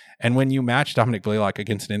linebackers. And when you match Dominic Blaylock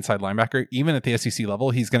against an inside linebacker, even at the SEC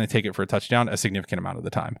level, he's going to take it for a touchdown a significant amount of the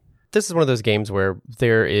time. This is one of those games where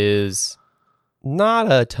there is not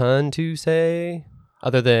a ton to say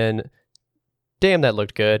other than, damn, that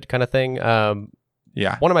looked good kind of thing.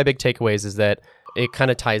 Yeah. One of my big takeaways is that it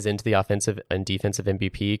kind of ties into the offensive and defensive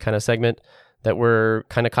MVP kind of segment that we're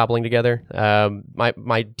kind of cobbling together.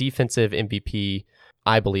 My defensive MVP,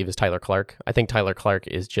 I believe, is Tyler Clark. I think Tyler Clark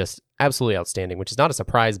is just absolutely outstanding, which is not a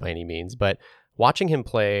surprise by any means, but watching him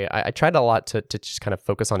play, I tried a lot to just kind of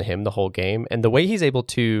focus on him the whole game, and the way he's able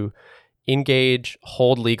to engage,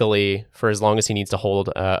 hold legally for as long as he needs to hold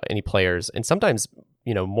any players, and sometimes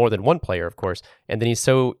more than one player, of course, and then he's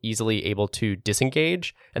so easily able to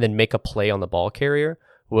disengage and then make a play on the ball carrier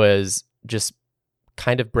was just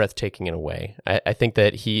kind of breathtaking in a way. I think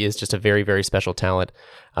that he is just a very, very special talent.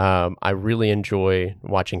 I really enjoy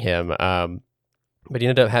watching him. But he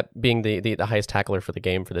ended up being the highest tackler for the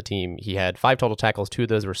game for the team. He had 5 total tackles. 2 of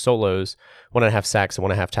those were solos, 1.5 sacks, and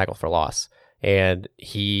 1.5 tackle for loss. And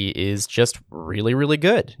he is just really, really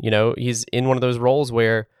good. He's in one of those roles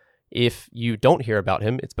where if you don't hear about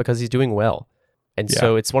him, it's because he's doing well. And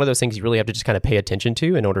so it's one of those things you really have to just kind of pay attention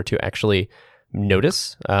to in order to actually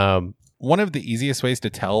notice. One of the easiest ways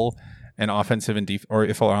to tell an offensive or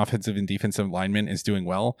if an offensive and defensive lineman is doing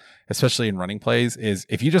well, especially in running plays, is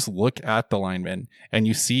if you just look at the lineman and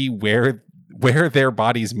you see where their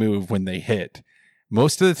bodies move when they hit.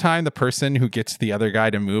 Most of the time, the person who gets the other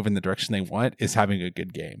guy to move in the direction they want is having a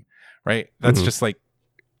good game, right? That's just like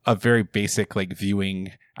a very basic like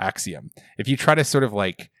viewing axiom. If you try to sort of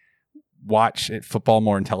like watch football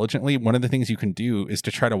more intelligently, one of the things you can do is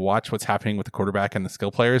to try to watch what's happening with the quarterback and the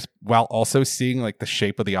skill players while also seeing like the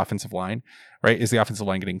shape of the offensive line, right? Is the offensive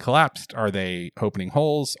line getting collapsed? Are they opening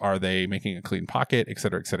holes? Are they making a clean pocket, et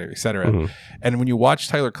cetera, et cetera, et cetera? And when you watch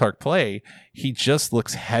Tyler Clark play, he just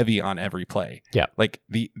looks heavy on every play. Yeah.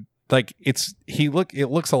 It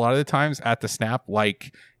looks a lot of the times at the snap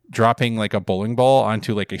like dropping like a bowling ball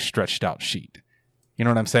onto like a stretched out sheet. You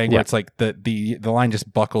know what I'm saying? Yeah. Where it's like the line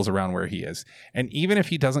just buckles around where he is. And even if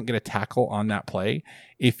he doesn't get a tackle on that play,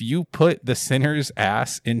 if you put the center's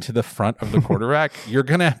ass into the front of the quarterback, you're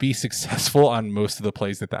going to be successful on most of the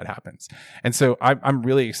plays that happens. And so I'm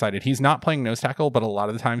really excited. He's not playing nose tackle, but a lot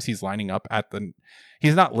of the times he's lining up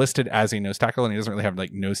he's not listed as a nose tackle and he doesn't really have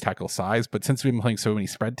like nose tackle size. But since we've been playing so many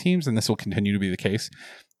spread teams, and this will continue to be the case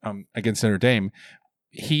against Notre Dame,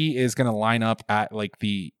 he is going to line up at like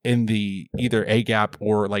in the either A gap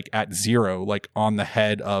or like at 0, like on the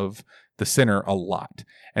head of the center a lot.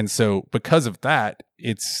 And so because of that,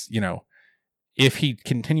 it's, if he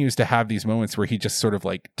continues to have these moments where he just sort of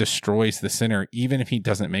like destroys the center, even if he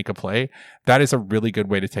doesn't make a play, that is a really good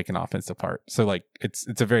way to take an offense apart. So like, it's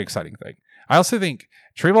a very exciting thing. I also think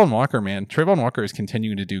Trayvon Walker is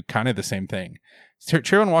continuing to do kind of the same thing.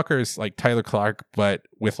 Trayvon Walker is like Tyler Clark, but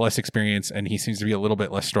with less experience, and he seems to be a little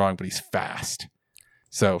bit less strong, but he's fast.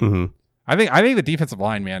 So I think the defensive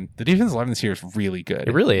line, man, the defensive line this year is really good.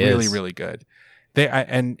 It really is. Really, really good.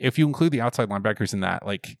 And if you include the outside linebackers in that,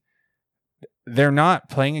 like, they're not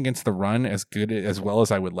playing against the run as well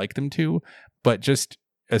as I would like them to, but just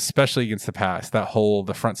especially against the pass,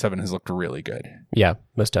 the front 7 has looked really good. Yeah,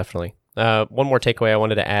 most definitely. One more takeaway I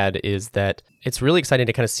wanted to add is that it's really exciting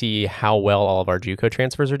to kind of see how well all of our JUCO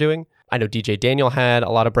transfers are doing. I know DJ Daniel had a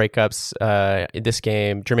lot of breakups in this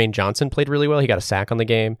game. Jermaine Johnson played really well. He got a sack on the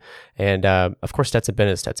game. And of course, Stetson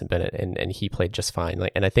Bennett, and he played just fine.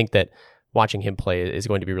 And I think that watching him play is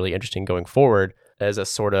going to be really interesting going forward as a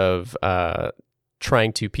sort of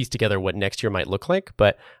trying to piece together what next year might look like.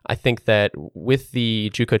 But I think that with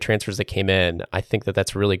the JUCO transfers that came in, I think that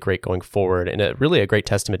that's really great going forward, and really a great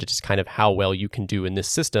testament to just kind of how well you can do in this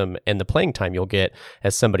system and the playing time you'll get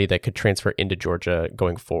as somebody that could transfer into Georgia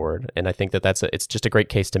going forward. And I think that it's just a great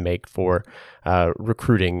case to make for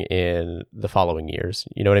recruiting in the following years.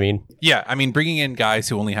 You know what I mean? Yeah, I mean, bringing in guys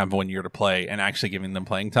who only have 1 year to play and actually giving them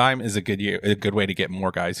playing time is a good way to get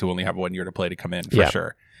more guys who only have 1 year to play to come in for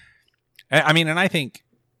sure. I mean, and I think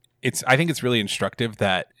it's really instructive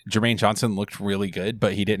that Jermaine Johnson looked really good,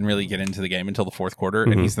 but he didn't really get into the game until the fourth quarter,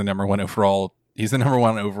 and he's the number one overall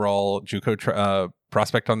JUCO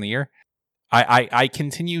prospect on the year. I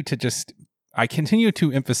continue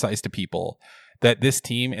to emphasize to people that this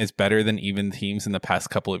team is better than even teams in the past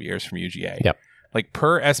couple of years from UGA. Yep. Like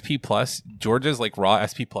per SP plus, Georgia's like raw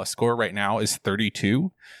SP plus score right now is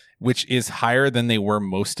 32, which is higher than they were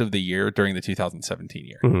most of the year during the 2017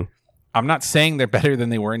 year. I'm not saying they're better than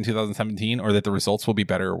they were in 2017 or that the results will be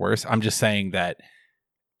better or worse. I'm just saying that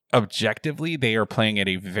objectively, they are playing at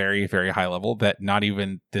a very, very high level that not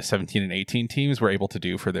even the 17 and 18 teams were able to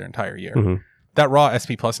do for their entire year. That raw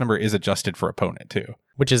SP plus number is adjusted for opponent too.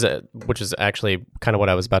 Which is actually kind of what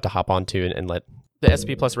I was about to hop onto and let the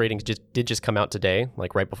SP plus ratings did come out today,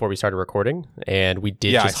 like right before we started recording, and we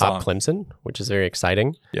did hop Clemson, which is very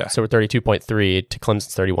exciting. Yeah. So we're 32.3 to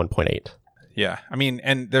Clemson's 31.8. Yeah. I mean,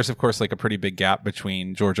 and there's, of course, like a pretty big gap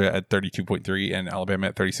between Georgia at 32.3 and Alabama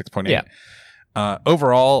at 36.8. Yeah.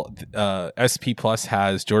 Overall, SP Plus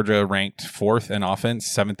has Georgia ranked 4th in offense,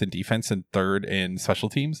 7th in defense, and 3rd in special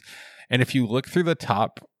teams. And if you look through the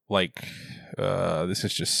top, this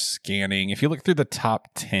is just scanning. If you look through the top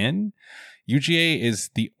 10, UGA is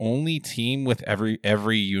the only team with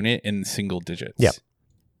every unit in single digits. Yeah.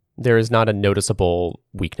 There is not a noticeable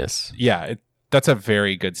weakness. Yeah, that's a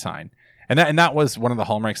very good sign. And that was one of the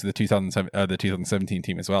hallmarks of the 2017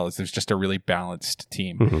 team as well, is there's just a really balanced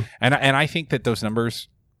team. Mm-hmm. And I think that those numbers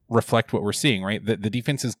reflect what we're seeing, right? The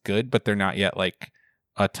defense is good, but they're not yet like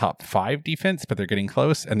a top 5 defense, but they're getting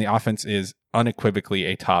close. And the offense is unequivocally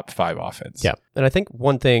a top 5 offense. Yeah. And I think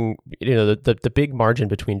one thing, the big margin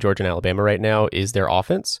between Georgia and Alabama right now is their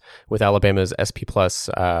offense, with Alabama's SP Plus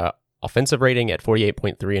offensive rating at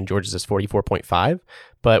 48.3 and Georgia's is 44.5.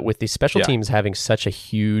 But with the special teams having such a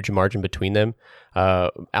huge margin between them,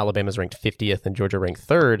 Alabama's ranked 50th and Georgia ranked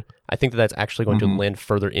 3rd. I think that's actually going to lend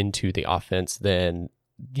further into the offense than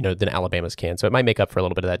Alabama's can. So it might make up for a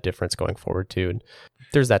little bit of that difference going forward too. And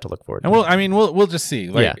there's that to look forward to. And we'll just see.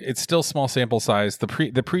 It's still small sample size. The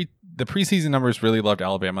preseason numbers really loved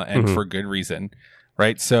Alabama, and for good reason,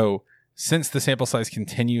 right? So since the sample size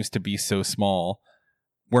continues to be so small,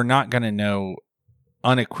 we're not going to know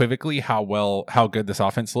unequivocally how good this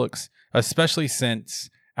offense looks, especially since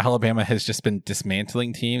Alabama has just been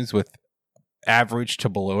dismantling teams with average to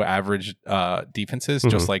below average defenses,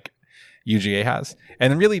 just like UGA has.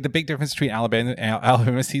 And really the big difference between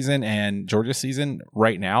Alabama season and Georgia season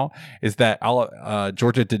right now is that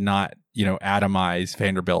Georgia did not, atomize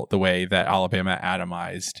Vanderbilt the way that Alabama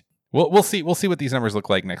atomized. We'll see what these numbers look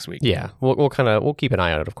like next week. Yeah, we'll keep an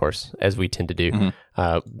eye on it, of course, as we tend to do.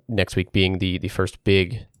 Next week being the first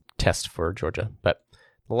big test for Georgia. But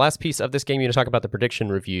the last piece of this game, you're going to talk about the prediction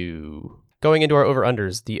review. Going into our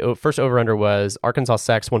over-unders, the first over-under was Arkansas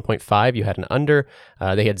sacks 1.5. You had an under.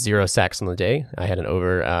 They had 0 sacks on the day. I had an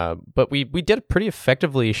over. But we did pretty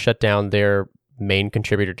effectively shut down their main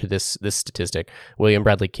contributor to this statistic. William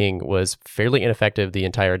Bradley King was fairly ineffective the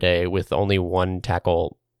entire day with only 1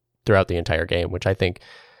 tackle throughout the entire game, which I think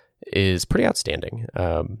is pretty outstanding,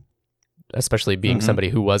 especially being somebody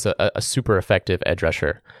who was a super effective edge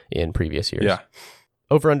rusher in previous years. Yeah.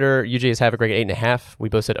 Over-under, UGA's have a grade 8.5. We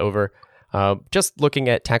both said over. Just looking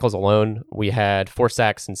at tackles alone, we had 4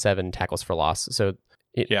 sacks and 7 tackles for loss. So,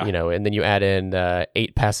 and then you add in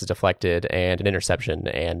 8 passes deflected and an interception,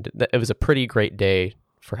 and it was a pretty great day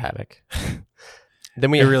for Havoc. It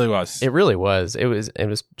really was. It really was. It was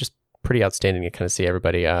just pretty outstanding to kind of see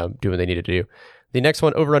everybody doing what they needed to do. The next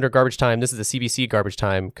one, over under garbage time. This is the CBC garbage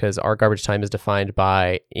time because our garbage time is defined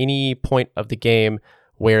by any point of the game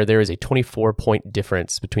where there is a 24-point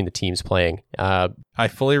difference between the teams playing. I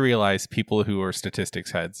fully realize, people who are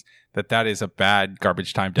statistics heads, that is a bad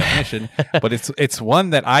garbage time definition, but it's one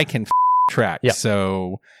that I can track. Yep.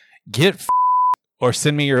 So get or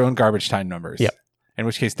send me your own garbage time numbers. Yep. In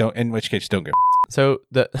which case, don't get. So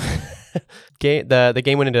the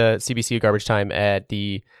game went into CBC garbage time at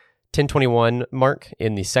the 10:21 mark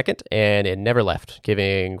in the second, and it never left,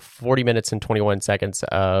 giving 40 minutes and 21 seconds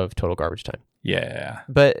of total garbage time. Yeah.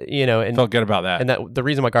 But, and felt good about that. And that the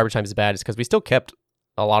reason why garbage time is bad is because we still kept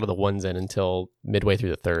a lot of the ones in until midway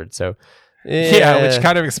through the third. So, yeah, which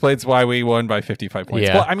kind of explains why we won by 55 points.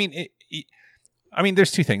 Yeah. Well, I mean,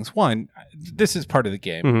 there's 2 things. One, this is part of the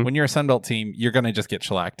game. When you're a Sunbelt team, you're going to just get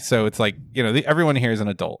shellacked. So it's like, everyone here is an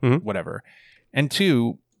adult, whatever. And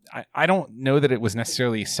 2, I don't know that it was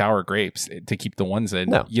necessarily sour grapes to keep the ones in.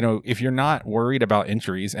 No. If you're not worried about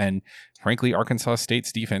injuries, and frankly, Arkansas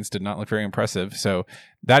State's defense did not look very impressive. So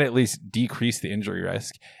that at least decreased the injury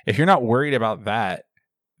risk. If you're not worried about that,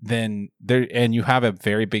 then and you have a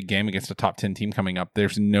very big game against a top 10 team coming up,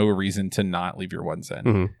 there's no reason to not leave your ones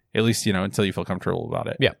in. At least, until you feel comfortable about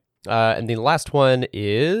it. Yeah. And the last one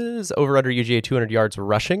is over under UGA 200 yards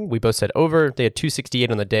rushing. We both said over. They had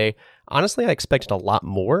 268 on the day. Honestly, I expected a lot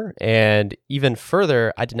more. And even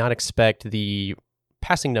further, I did not expect the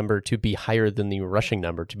passing number to be higher than the rushing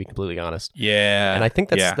number, to be completely honest. Yeah. And I think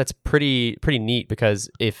that's pretty neat, because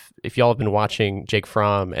if y'all have been watching Jake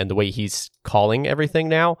Fromm and the way he's calling everything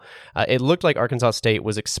now, it looked like Arkansas State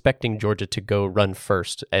was expecting Georgia to go run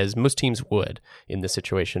first, as most teams would in this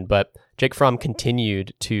situation. But Jake Fromm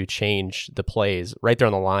continued to change the plays right there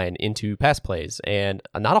on the line into pass plays, and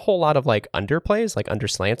not a whole lot of under plays, like under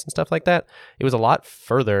slants and stuff like that. It was a lot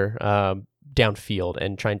further downfield,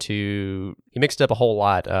 and he mixed it up a whole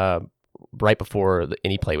lot right before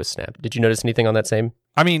any play was snapped. Did you notice anything on that same?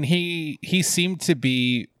 I mean, he seemed to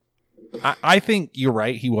be I think you're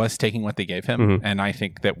right. He was taking what they gave him. Mm-hmm. And I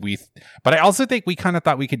think that but I also think we kind of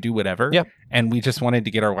thought we could do whatever. Yeah. And we just wanted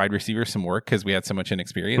to get our wide receivers some work because we had so much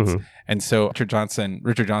inexperience. Mm-hmm. And so Richard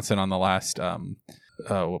Johnson on the last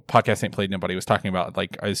podcast Ain't Played Nobody was talking about,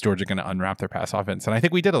 like, is Georgia going to unwrap their pass offense? And I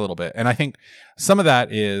think we did a little bit. And I think some of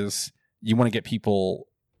that is you want to get people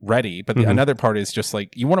ready. But another part is just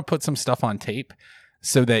like you want to put some stuff on tape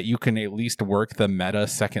so that you can at least work the meta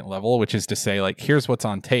second level, which is to say, like, here's what's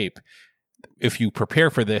on tape. If you prepare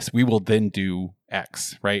for this, we will then do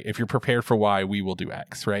X, right? If you're prepared for Y, we will do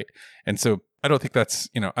X, right? And so I don't think that's,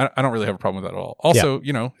 I don't really have a problem with that at all. Also,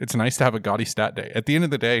 it's nice to have a gaudy stat day. At the end of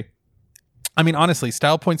the day, I mean, honestly,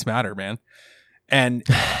 style points matter, man. And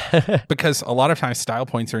because a lot of times style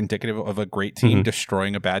points are indicative of a great team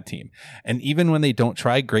destroying a bad team. And even when they don't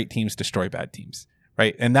try, great teams destroy bad teams,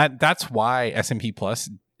 right? And that's why S&P Plus,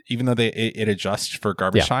 even though it adjusts for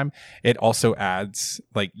garbage time, it also adds,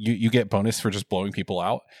 like, you get bonus for just blowing people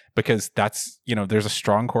out, because that's, there's a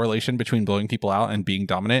strong correlation between blowing people out and being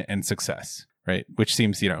dominant and success, right? Which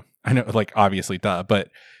seems, I know, like, obviously duh, but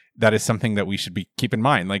that is something that we should keep in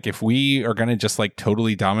mind. Like, if we are going to just like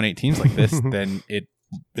totally dominate teams like this, then it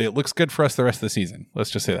looks good for us the rest of the season.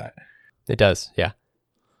 Let's just say that. It does. Yeah.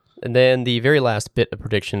 And then the very last bit of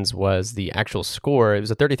predictions was the actual score. It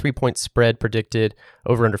was a 33-point spread predicted,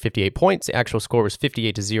 over under 58 points. The actual score was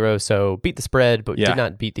 58-0. So beat the spread, but did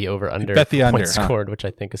not beat the over under. Bet the under, points scored, which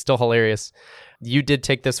I think is still hilarious. You did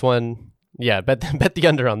take this one. Yeah, bet the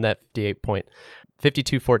under on that 58 point.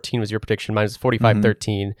 52-14 was your prediction. Mine was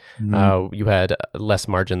 45-13. You had less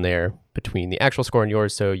margin there between the actual score and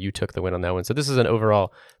yours, so you took the win on that one. So this is an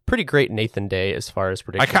overall pretty great Nathan day as far as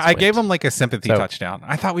predictions. I gave him like a sympathy touchdown.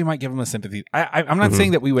 I thought we might give him a sympathy. I'm not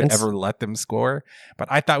saying that we would ever let them score, but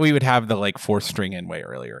I thought we would have the like fourth string in way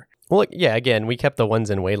earlier. Well, yeah, again, we kept the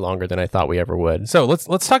ones in way longer than I thought we ever would. So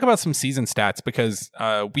let's talk about some season stats, because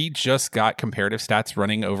we just got comparative stats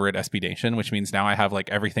running over at SB Nation, which means now I have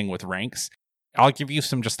like everything with ranks. I'll give you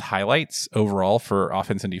some just highlights overall for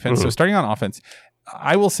offense and defense. So starting on offense,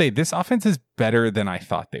 I will say this offense is better than I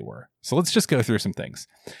thought they were. So let's just go through some things.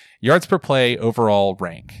 Yards per play overall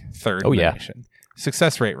rank, third in the nation.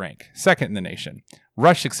 Success rate rank, second in the nation.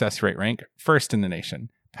 Rush success rate rank, first in the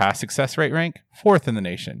nation. Pass success rate rank, fourth in the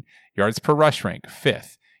nation. Yards per rush rank,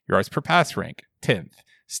 fifth. Yards per pass rank, 10th.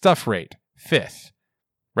 Stuff rate, fifth.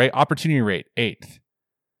 Right? Opportunity rate, 8th.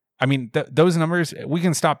 I mean, those numbers, we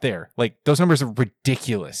can stop there. Like, those numbers are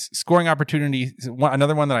ridiculous. Scoring opportunity,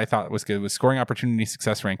 another one that I thought was good was scoring opportunity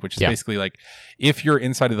success rank, which is basically like, if you're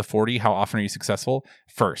inside of the 40, how often are you successful?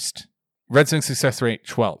 First. Red zone success rate,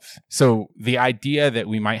 12th. So the idea that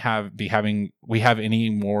we might have any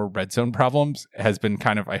more red zone problems has been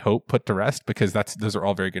kind of, I hope, put to rest, because those are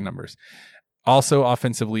all very good numbers. Also,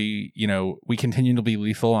 offensively, we continue to be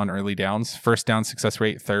lethal on early downs. First down success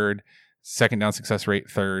rate, third. Second down success rate,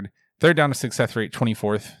 third. Third down success rate,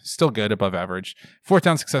 24th. Still good, above average. Fourth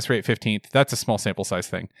down success rate, 15th. That's a small sample size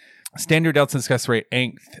thing. Standard down success rate,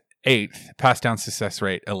 8th. Pass down success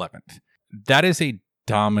rate, 11th. That is a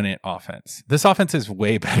dominant offense. This offense is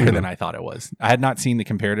way better than I thought it was. I had not seen the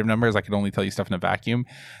comparative numbers. I could only tell you stuff in a vacuum.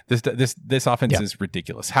 This offense is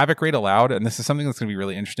ridiculous. Havoc rate allowed, and this is something that's going to be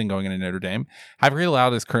really interesting going into Notre Dame. Havoc rate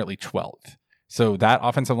allowed is currently 12th. So that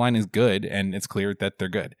offensive line is good, and it's clear that they're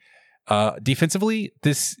good. Defensively,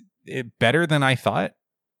 better than I thought,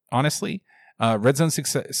 honestly. Red zone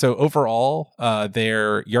success. So overall,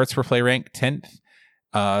 their yards per play rank 10th.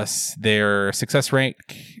 Their success rank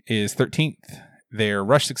is 13th. Their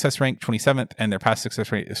rush success rank 27th, and their pass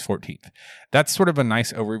success rate is 14th. That's sort of a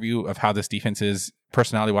nice overview of how this defense is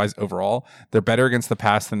personality-wise overall. They're better against the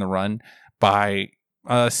pass than the run by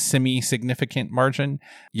a semi-significant margin.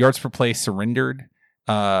 Yards per play surrendered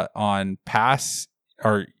on pass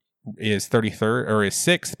is 33rd or is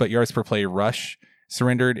 6th, but yards per play rush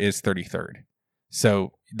surrendered is 33rd.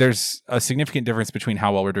 So there's a significant difference between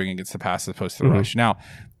how well we're doing against the pass as opposed to the rush. Now,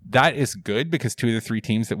 that is good, because two of the three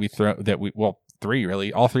teams that three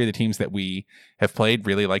really, all three of the teams that we have played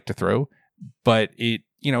really like to throw. But it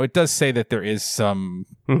does say that there is some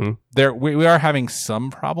we are having some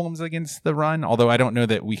problems against the run, although I don't know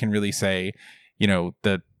that we can really say,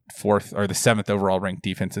 the fourth or the seventh overall ranked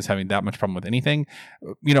defense is having that much problem with anything.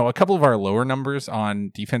 A couple of our lower numbers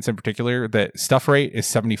on defense in particular, the stuff rate is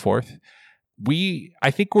 74th.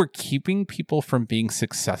 I think we're keeping people from being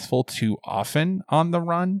successful too often on the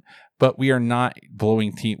run, but we are not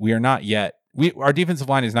blowing our defensive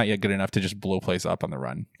line is not yet good enough to just blow plays up on the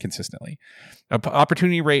run consistently.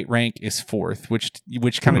 Opportunity rate rank is 4th,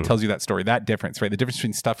 which kind of tells you that story, that difference, right? The difference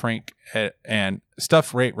between stuff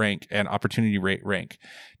rate rank and opportunity rate rank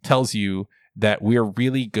tells you that we are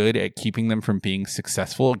really good at keeping them from being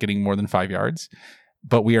successful, getting more than 5 yards,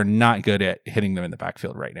 but we are not good at hitting them in the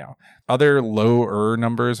backfield right now. Other lower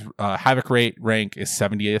numbers, havoc rate rank is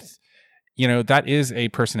 70th. That is a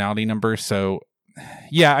personality number. So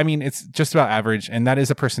yeah, I mean, it's just about average, and that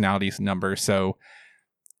is a personality number. So,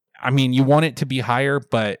 I mean, you want it to be higher,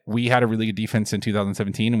 but we had a really good defense in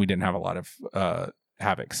 2017 and we didn't have a lot of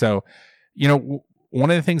havoc. So, one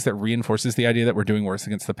of the things that reinforces the idea that we're doing worse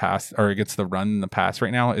against the pass or against the run in the pass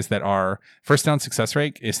right now is that our first down success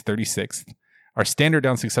rate is 36th. Our standard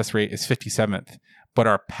down success rate is 57th, but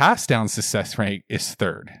our pass down success rate is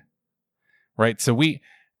 3rd. Right? So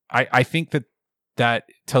I think that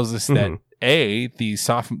tells us that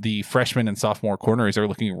the freshman and sophomore corners are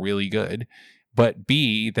looking really good, but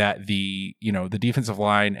B, that the defensive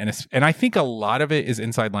line and I think a lot of it is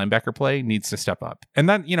inside linebacker play needs to step up. And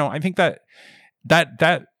that, I think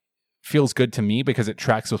that feels good to me because it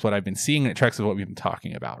tracks with what I've been seeing and it tracks with what we've been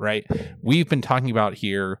talking about, right? We've been talking about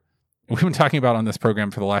on this program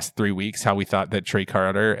for the last 3 weeks how we thought that Tay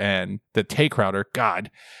Crowder and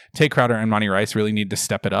Monty Rice really need to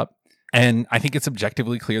step it up. And I think it's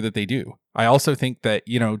objectively clear that they do. I also think that,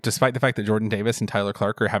 despite the fact that Jordan Davis and Tyler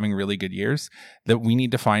Clark are having really good years, that we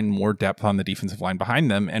need to find more depth on the defensive line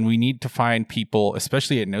behind them. And we need to find people,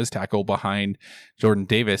 especially at nose tackle behind Jordan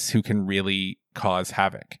Davis, who can really cause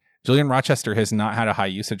havoc. Julian Rochester has not had a high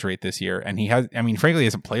usage rate this year. And frankly, he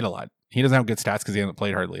hasn't played a lot. He doesn't have good stats because he hasn't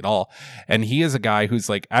played hardly at all. And he is a guy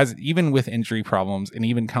who's even with injury problems and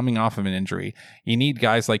even coming off of an injury, you need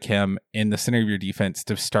guys like him in the center of your defense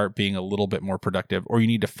to start being a little bit more productive, or you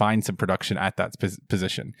need to find some production at that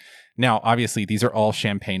position. Now, obviously, these are all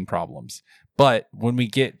champagne problems. But when we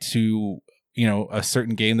get to, a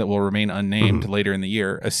certain game that will remain unnamed later in the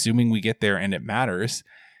year, assuming we get there and it matters,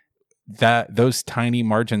 that those tiny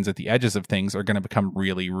margins at the edges of things are going to become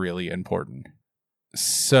really, really important.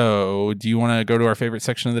 So, do you want to go to our favorite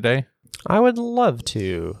section of the day? I would love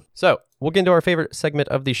to. So, we'll get into our favorite segment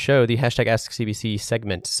of the show, the hashtag AskCBC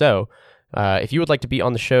segment. So, if you would like to be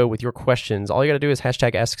on the show with your questions, all you got to do is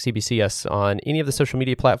hashtag AskCBC us on any of the social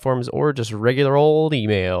media platforms or just regular old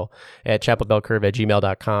email at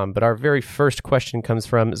chapelbellcurve@gmail.com. But our very first question comes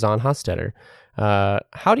from Zahn Hostetter.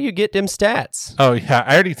 How do you get them stats? Oh, yeah.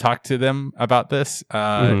 I already talked to them about this.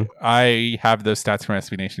 I have those stats from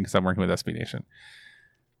SB Nation because I'm working with SB Nation.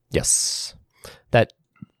 Yes. That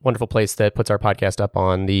wonderful place that puts our podcast up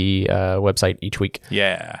on the website each week.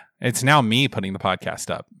 Yeah. It's now me putting the podcast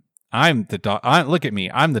up. I'm the dog. Look at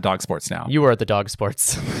me. I'm the dog sports now. You are the dog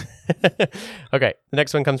sports. Okay. The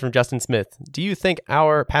next one comes from Justin Smith. Do you think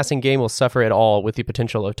our passing game will suffer at all with the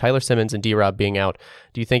potential of Tyler Simmons and D-Rob being out?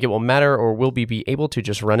 Do you think it will matter, or will we be able to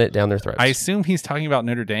just run it down their throats? I assume he's talking about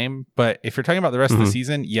Notre Dame, but if you're talking about the rest of the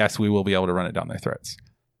season, yes, we will be able to run it down their throats.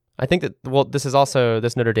 I think that,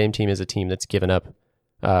 this Notre Dame team is a team that's given up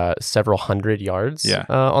several hundred yards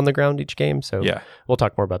on the ground each game. So we'll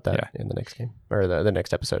talk more about that in the next game or the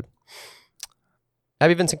next episode.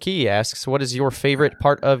 Abby Vincent Key asks, what is your favorite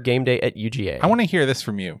part of game day at UGA? I want to hear this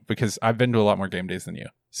from you because I've been to a lot more game days than you.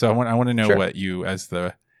 So I want to know what you, as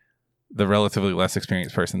the relatively less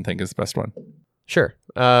experienced person, think is the best one. Sure.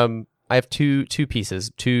 I have two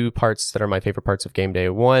parts that are my favorite parts of game day.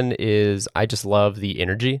 One is I just love the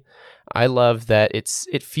energy. I love that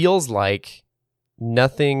it feels like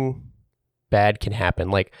nothing bad can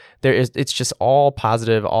happen. Like it's just all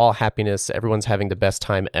positive, all happiness. Everyone's having the best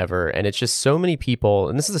time ever. And it's just so many people.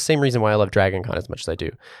 And this is the same reason why I love Dragon Con as much as I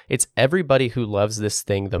do. It's everybody who loves this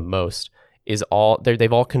thing the most is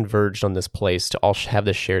they've all converged on this place to all have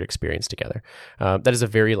this shared experience together. That is a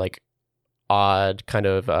very odd kind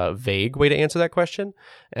of vague way to answer that question.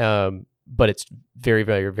 But it's very,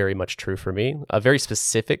 very, very much true for me. A very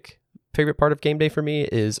specific favorite part of game day for me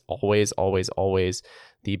is always, always, always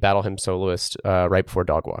the Battle Hymn Soloist right before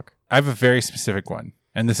Dog Walk. I have a very specific one.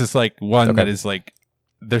 And this is one that is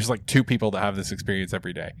there's two people that have this experience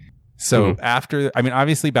every day. So after,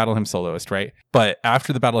 obviously Battle Hymn Soloist, right? But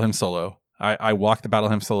after the Battle Hymn Solo, I walk the Battle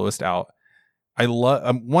Hymn Soloist out. I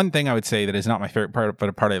love one thing I would say that is not my favorite part, but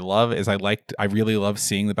a part I love is I really love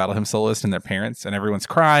seeing the Battle Hymn Soloist and their parents, and everyone's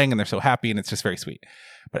crying and they're so happy and it's just very sweet.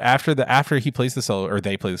 But after he plays the solo, or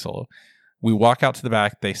they play the solo, we walk out to the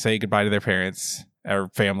back. They say goodbye to their parents or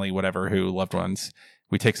family, whatever, loved ones.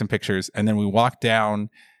 We take some pictures, and then we walk down.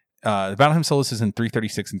 The Battle Hymn Soloist is in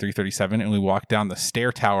 336 and 337, and we walk down the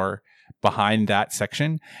stair tower behind that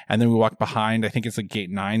section, and then we walk behind. I think it's gate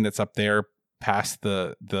 9 that's up there past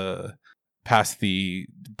the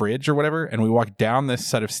bridge or whatever, and we walk down this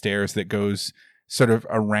set of stairs that goes sort of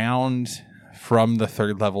around from the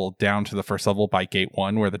third level down to the first level by gate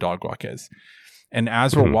 1 where the dog walk is. And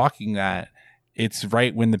as we're walking that, it's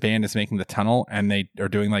right when the band is making the tunnel and they are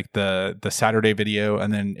doing like the Saturday video,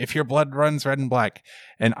 and then if your blood runs red and black.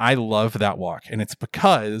 And I love that walk. And it's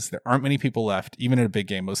because there aren't many people left. Even in a big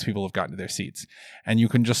game, most people have gotten to their seats. And you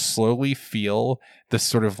can just slowly feel this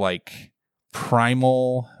sort of like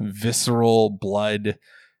primal, visceral blood,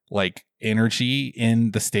 like energy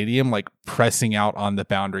in the stadium, like pressing out on the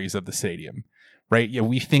boundaries of the stadium. Right? Yeah,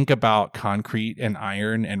 we think about concrete and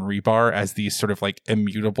iron and rebar as these sort of like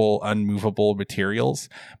immutable, unmovable materials.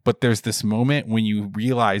 But there's this moment when you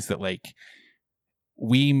realize that like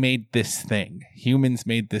we made this thing, humans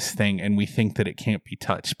made this thing, and we think that it can't be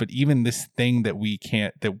touched. But even this thing that we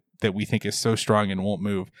can't, that we think is so strong and won't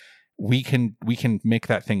move, we can make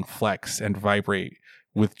that thing flex and vibrate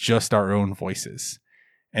with just our own voices.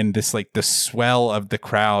 And this like the swell of the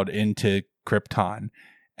crowd into Krypton,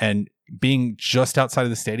 and being just outside of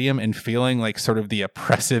the stadium and feeling like sort of the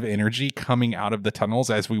oppressive energy coming out of the tunnels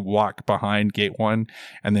as we walk behind gate 1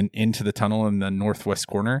 and then into the tunnel in the northwest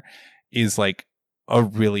corner is like a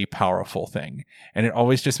really powerful thing. And it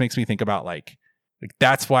always just makes me think about like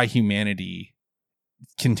that's why humanity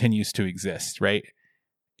continues to exist, right?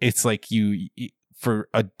 It's like you, for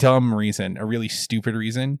a dumb reason, a really stupid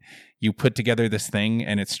reason, you put together this thing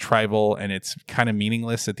and it's tribal and it's kind of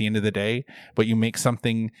meaningless at the end of the day, but you make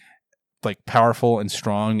something like powerful and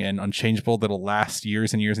strong and unchangeable that'll last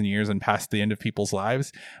years and years and years and past the end of people's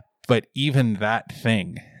lives. But even that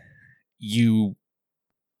thing, you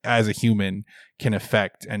as a human can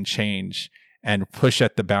affect and change and push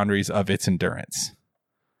at the boundaries of its endurance.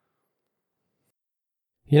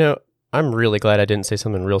 You know, I'm really glad I didn't say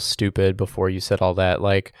something real stupid before you said all that.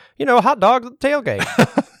 Like, you know, hot dog tailgate.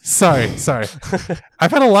 Sorry.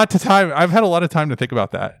 I've had a lot of time to think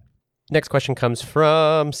about that. Next question comes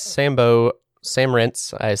from Sam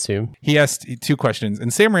Rentz, I assume. He asked 2 questions,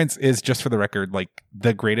 and Sam Rentz is, just for the record, like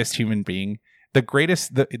the greatest human being, the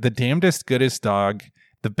greatest, the damnedest, goodest dog,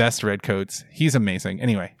 the best redcoats. He's amazing.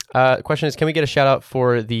 Anyway. The question is, can we get a shout out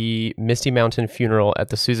for the Misty Mountain funeral at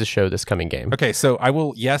the Sousa show this coming game? Okay, so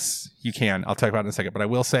yes, you can. I'll talk about it in a second, but I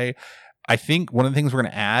will say, I think one of the things we're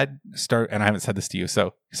going to add, and I haven't said this to you,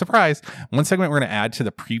 so surprise. One segment we're going to add to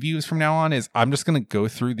the previews from now on is I'm just going to go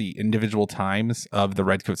through the individual times of the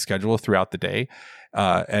Redcoat schedule throughout the day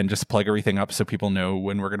and just plug everything up so people know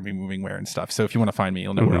when we're going to be moving where and stuff. So if you want to find me,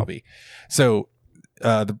 you'll know where I'll be. So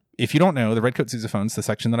if you don't know, the Redcoat Sousaphones, the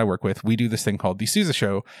section that I work with, we do this thing called the Sousa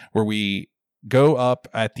Show, where we go up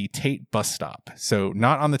at the Tate bus stop. So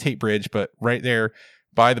not on the Tate Bridge, but right there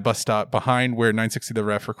by the bus stop, behind where 960 The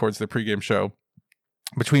Ref records their pregame show,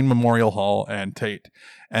 between Memorial Hall and Tate.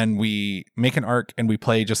 And we make an arc and we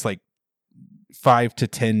play just like 5 to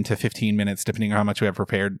 10 to 15 minutes, depending on how much we have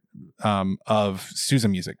prepared, of Sousa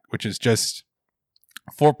music, which is just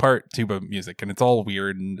 4-part tuba music. And it's all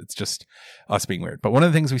weird and it's just us being weird. But one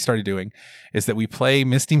of the things we started doing is that we play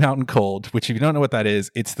Misty Mountain Cold, which, if you don't know what that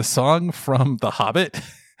is, it's the song from The Hobbit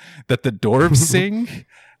that the dwarves sing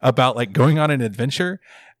about like going on an adventure.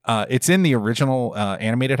 It's in the original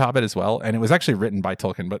animated Hobbit as well, and it was actually written by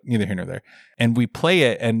Tolkien, but neither here nor there. And we play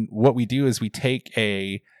it, and what we do is we take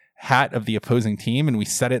a hat of the opposing team and we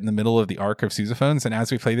set it in the middle of the arc of Sousaphones, and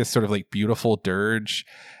as we play this sort of like beautiful dirge,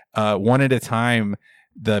 one at a time,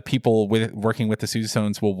 the people working with the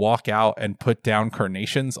Sousaphones will walk out and put down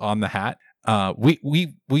carnations on the hat.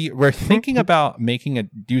 We're thinking about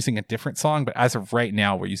using a different song, but as of right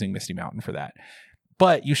now, we're using Misty Mountain for that.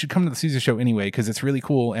 But you should come to the Sousa show anyway, because it's really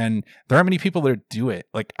cool. And there aren't many people that do it.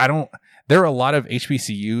 Like, there are a lot of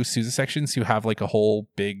HBCU Sousa sections who have like a whole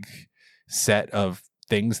big set of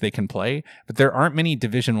things they can play, but there aren't many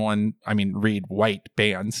Division read white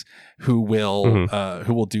bands who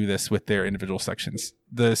will do this with their individual sections.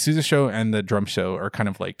 The Sousa show and the drum show are kind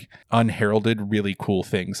of like unheralded, really cool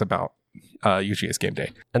things about UGA's game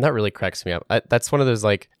day. And that really cracks me up. That's one of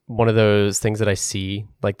those things that I see,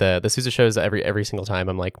 like the Sousa shows every single time.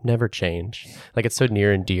 I'm like, never change. Like, it's so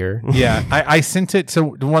near and dear. Yeah, I sent it to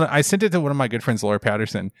one of my good friends, Laura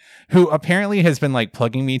Patterson, who apparently has been like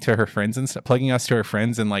plugging us to her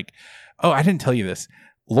friends and like, oh, I didn't tell you this.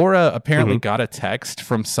 Laura apparently got a text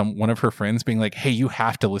from one of her friends being like, hey, you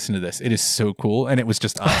have to listen to this. It is so cool. And it was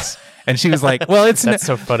just us. And she was like, well, that's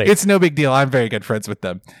so funny. It's no big deal. I'm very good friends with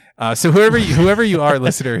them. So whoever you are,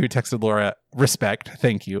 listener who texted Laura, respect.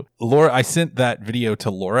 Thank you. Laura, I sent that video to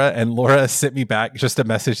Laura, and Laura sent me back just a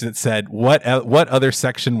message that said, what other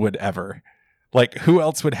section would ever? Like, who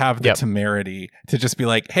else would have the temerity to just be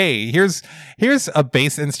like, hey, here's a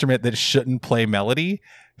bass instrument that shouldn't play melody,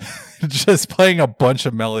 just playing a bunch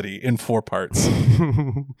of melody in 4 parts.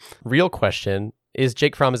 Real question, is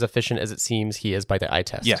Jake Fromm as efficient as it seems he is by the eye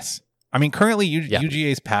test? Yes. I mean, currently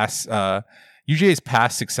UGA's pass UGA's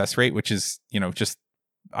pass success rate, which is, just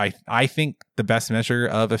I think the best measure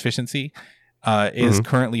of efficiency, is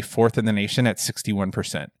currently 4th in the nation at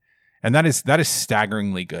 61%. And that is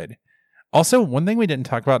staggeringly good. Also, one thing we didn't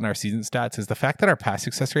talk about in our season stats is the fact that our pass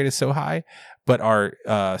success rate is so high, but our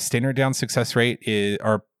standard down success rate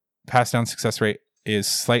our pass down success rate is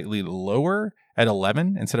slightly lower at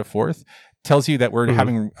 11 instead of 4th. Tells you that we're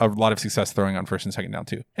having a lot of success throwing on 1st and 2nd down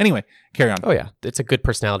too. Anyway, carry on. Oh yeah, it's a good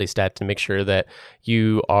personality stat to make sure that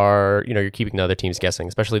you are, you're keeping the other teams guessing,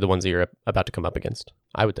 especially the ones that you're about to come up against.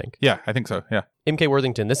 I would think. Yeah, I think so. Yeah. MK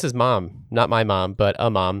Worthington, this is mom, not my mom, but a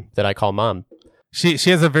mom that I call mom. She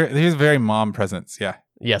has a very mom presence. Yeah.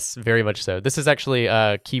 Yes, very much so. This is actually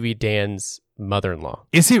Kiwi Dan's mother-in-law.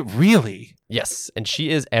 Is it really? Yes, and she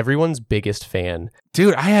is everyone's biggest fan.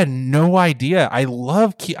 Dude, I had no idea. I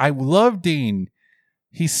love Dean.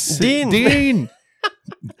 He's Dean. Dean.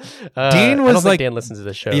 Dean was I don't like think Dan listens to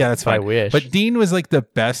the show. Yeah, that's fine. I wish. But Dean was like the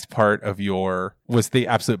best part of was the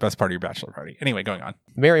absolute best part of your bachelor party. Anyway, going on.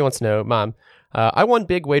 Mary wants to know, Mom, I won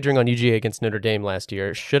big wagering on UGA against Notre Dame last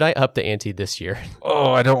year. Should I up the ante this year?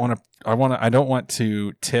 Oh, I don't want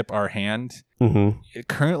to tip our hand.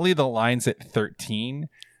 Currently, the line's at 13.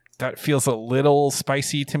 That feels a little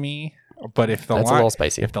spicy to me. But if a little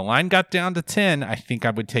spicy. If the line got down to 10, I think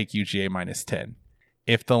I would take UGA minus 10.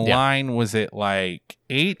 If the line was at like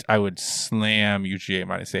 8, I would slam UGA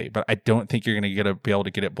minus 8. But I don't think you're going to be able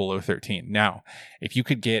to get it below 13. Now, if you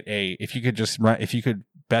could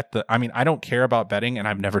bet I don't care about betting, and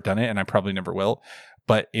I've never done it, and I probably never will.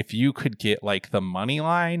 But if you could get like the money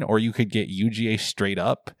line, or you could get UGA straight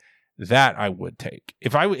up, that I would take.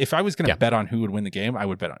 If I was going to bet on who would win the game, I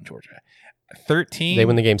would bet on Georgia. 13. They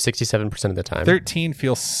win the game 67% of the time. 13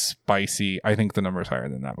 feels spicy. I think the number is higher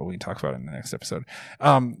than that, but we can talk about it in the next episode.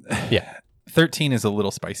 13 is a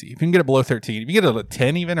little spicy. If you can get it below 13, if you get it at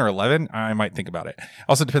 10 even or 11, I might think about it.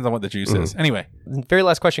 Also depends on what the juice is. Anyway. Very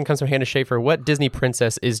last question comes from Hannah Schaefer. What Disney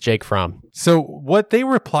princess is Jake Fromm? So what they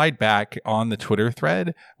replied back on the Twitter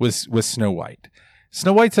thread was Snow White.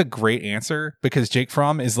 Snow White's a great answer because Jake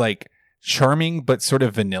Fromm is like charming but sort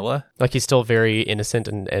of vanilla. Like he's still very innocent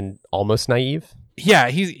and almost naive. Yeah,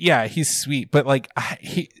 he's sweet, but like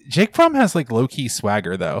Jake Fromm has like low key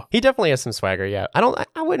swagger though. He definitely has some swagger. Yeah,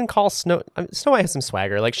 I wouldn't call Snow White has some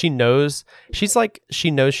swagger. Like she knows she's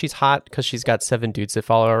hot because she's got 7 dudes that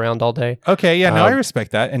follow her around all day. Okay, yeah, no, I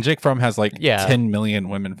respect that. And Jake Fromm has like 10 million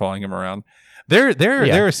women following him around. There are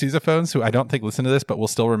sousaphones who I don't think listen to this, but will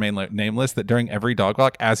still remain nameless. That during every dog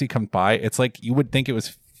walk, as he comes by, it's like you would think it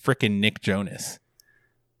was freaking Nick Jonas.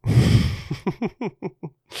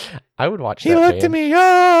 I would watch that. He looked at me.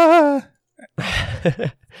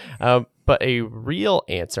 But a real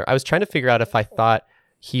answer, I was trying to figure out if I thought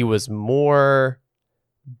he was more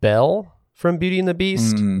Belle from Beauty and the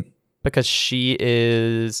Beast, because she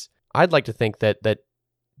is. I'd like to think that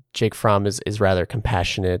Jake Fromm is rather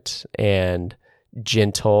compassionate and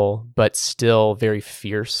gentle, but still very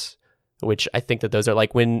fierce. Which I think that those are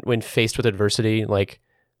like when faced with adversity, like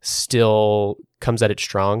still comes at it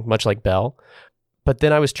strong, much like Belle. But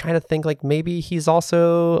then I was trying to think like maybe he's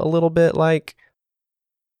also a little bit like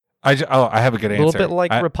I have a good answer. A little bit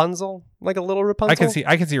like Rapunzel, like a little Rapunzel.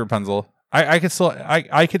 I can see Rapunzel. I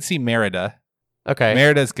could see Merida. Okay,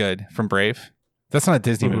 Merida's good from Brave. That's not a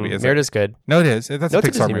Disney movie, is Merida's good. No, it is. That's a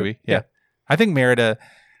Pixar movie. Yeah. I think Merida.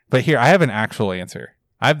 But here, I have an actual answer.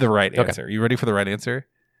 I have the right answer. You ready for the right answer?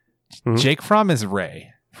 Jake Fromm is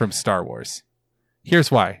Rey from Star Wars.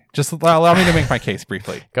 Here's why. Just allow me to make my case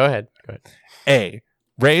briefly. Go ahead. A.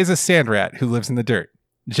 Rey is a sand rat who lives in the dirt.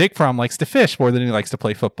 Jake Fromm likes to fish more than he likes to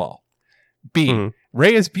play football. B.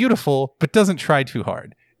 Rey is beautiful, but doesn't try too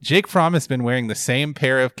hard. Jake Fromm has been wearing the same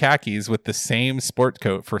pair of khakis with the same sport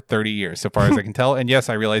coat for 30 years, so far as I can tell. And yes,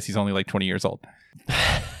 I realize he's only like 20 years old.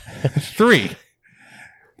 3.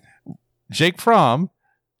 Jake Fromm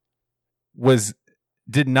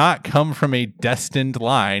did not come from a destined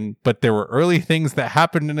line, but there were early things that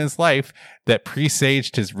happened in his life that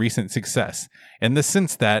presaged his recent success, in the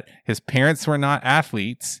sense that his parents were not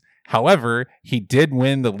athletes. However, he did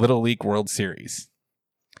win the Little League World Series.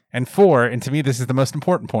 And 4, and to me this is the most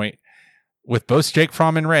important point, with both Jake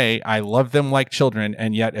Fromm and Rey, I love them like children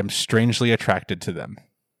and yet am strangely attracted to them.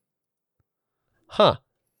 Huh.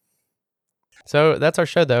 So that's our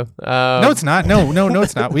show though. No, it's not. No,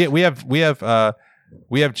 it's not. We have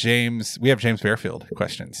James Bearfield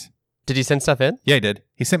questions. Did he send stuff in? Yeah, he did.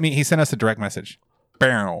 He sent us a direct message.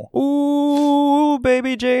 Bow. Ooh,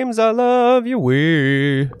 baby James, I love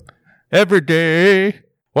you every day.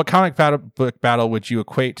 What comic book battle would you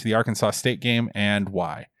equate to the Arkansas State game and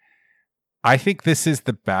why? I think this is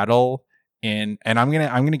the battle and I'm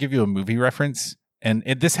gonna give you a movie reference, and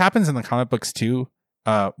this happens in the comic books too,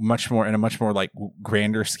 much more in a much more like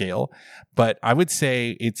grander scale. But I would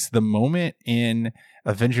say it's the moment in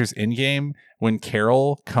Avengers Endgame when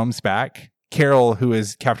Carol comes back. Carol, who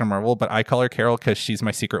is Captain Marvel, but I call her Carol because she's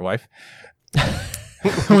my secret wife.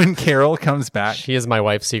 When Carol comes back, she is my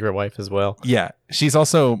wife's secret wife as well. Yeah, she's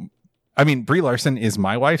also. I mean, Brie Larson is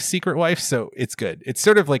my wife's secret wife, so it's good. It's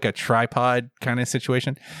sort of like a tripod kind of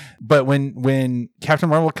situation. But when Captain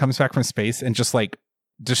Marvel comes back from space and just like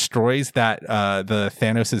destroys that the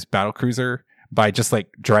Thanos' battle by just like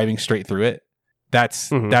driving straight through it,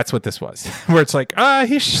 that's what this was. Where it's like,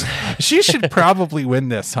 she should probably win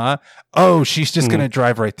this, huh? Oh, she's just gonna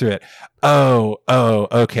drive right through it. Oh,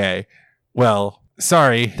 okay. Well,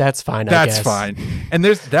 sorry, that's fine. That's fine. And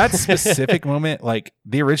there's that specific moment, like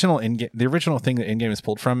the original thing that Endgame is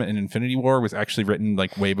pulled from in Infinity War was actually written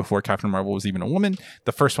like way before Captain Marvel was even a woman.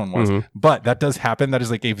 The first one was, but that does happen. That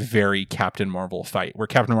is like a very Captain Marvel fight where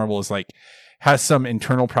Captain Marvel is like has some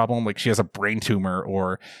internal problem, like she has a brain tumor,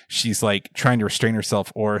 or she's like trying to restrain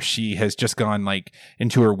herself, or she has just gone like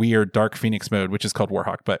into her weird Dark Phoenix mode, which is called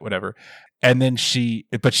Warhawk, but whatever. And then she's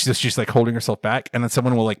like holding herself back, and then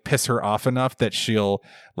someone will like piss her off enough that she'll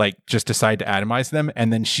like just decide to atomize them,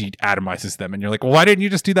 and then she atomizes them, and you're like, well, why didn't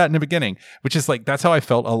you just do that in the beginning? Which is like, that's how I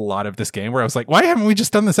felt a lot of this game, where I was like, why haven't we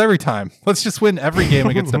just done this every time? Let's just win every game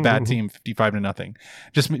against a bad team 55-0.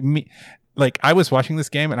 Just me. Like, I was watching this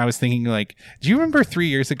game and I was thinking, like, do you remember 3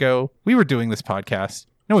 years ago we were doing this podcast?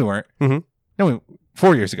 No, we weren't. No,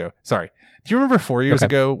 4 years ago. Sorry. Do you remember 4 years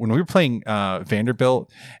ago when we were playing Vanderbilt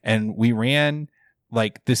and we ran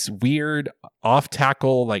like this weird off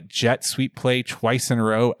tackle, like jet sweep play twice in a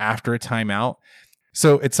row after a timeout?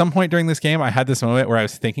 So at some point during this game, I had this moment where I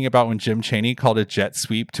was thinking about when Jim Chaney called a jet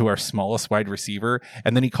sweep to our smallest wide receiver.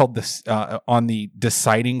 And then he called this on the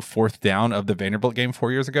deciding fourth down of the Vanderbilt game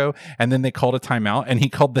 4 years ago. And then they called a timeout and he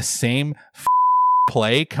called the same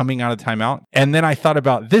play coming out of timeout. And then I thought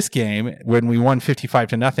about this game when we won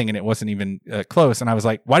 55-0 and it wasn't even close. And I was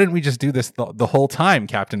like, why didn't we just do this the whole time,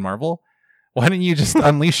 Captain Marvel? Why didn't you just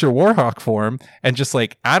unleash your Warhawk form and just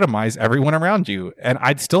like atomize everyone around you? And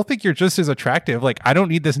I'd still think you're just as attractive. Like, I don't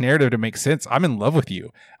need this narrative to make sense. I'm in love with you.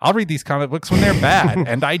 I'll read these comic books when they're bad.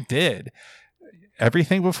 And I did.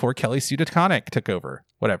 Everything before Kelly Sue DeConnick took over.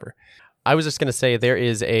 Whatever. I was just going to say there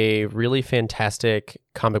is a really fantastic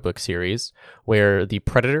comic book series where the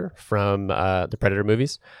Predator from the Predator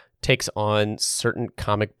movies takes on certain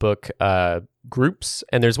comic book groups.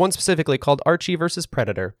 And there's one specifically called Archie versus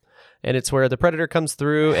Predator. And it's where the Predator comes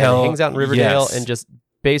through and hangs out in Riverdale and just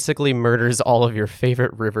basically murders all of your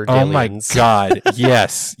favorite Riverdalians. Oh my God.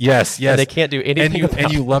 Yes. And they can't do anything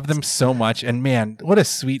and you love them so much. And man, what a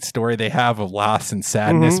sweet story they have of loss and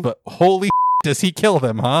sadness. But holy does he kill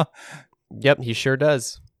them, huh? Yep, he sure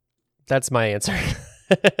does. That's my answer.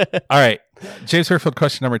 All right. James Fairfield,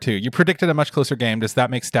 question number 2. You predicted a much closer game. Does that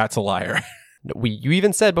make Stats a liar? You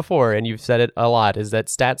even said before, and you've said it a lot, is that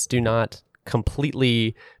Stats do not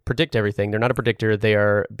completely predict everything. They're not a predictor. They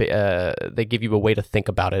give you a way to think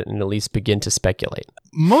about it and at least begin to speculate.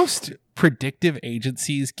 Most predictive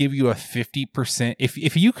agencies give you a 50%.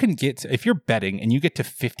 If you're betting and you get to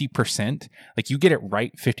 50%, like you get it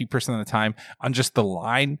right 50% of the time on just the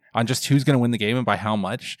line, on just who's going to win the game and by how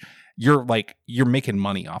much, you're making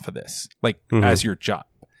money off of this, like as your job,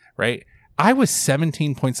 right? I was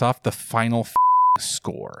 17 points off the final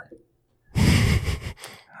score.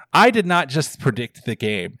 I did not just predict the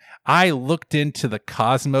game. I looked into the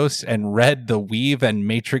cosmos and read the weave and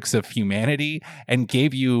matrix of humanity and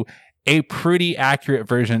gave you a pretty accurate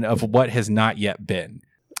version of what has not yet been.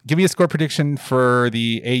 Give me a score prediction for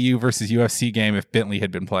the AU versus UFC game if Bentley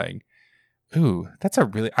had been playing. Ooh,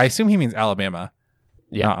 I assume he means Alabama,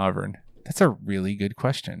 not Auburn. That's a really good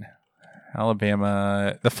question.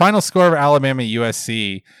 Alabama, the final score of Alabama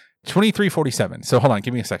USC, 23-47. So hold on,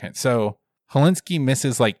 give me a second. So Helinski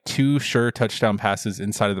misses like 2 sure touchdown passes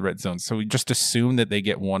inside of the red zone. So we just assume that they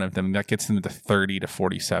get one of them. That gets them to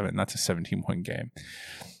 30-47. That's a 17-point game.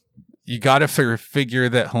 You got to figure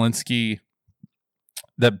that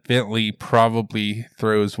Bentley probably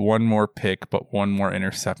throws one more pick, but one more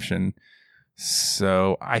interception.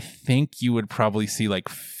 So I think you would probably see like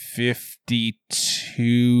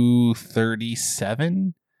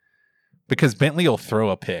 52-37 because Bentley will throw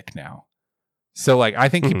a pick now. So like I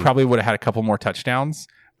think he probably would have had a couple more touchdowns,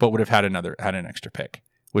 but would have had an extra pick,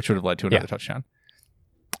 which would have led to another touchdown.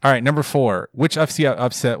 All right, number 4. Which FC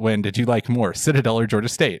upset win did you like more, Citadel or Georgia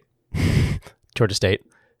State? Georgia State.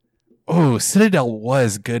 Oh, Citadel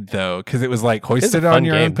was good though, because it was like hoisted on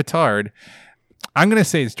your own petard. I'm going to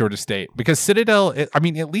say it's Georgia State because Citadel, I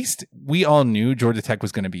mean, at least we all knew Georgia Tech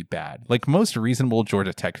was going to be bad. Like most reasonable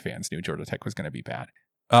Georgia Tech fans knew Georgia Tech was going to be bad.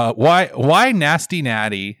 Why Nasty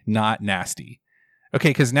Natty, not Nasty? Okay,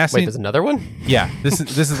 because Nasty. Wait, there's another one? Yeah, this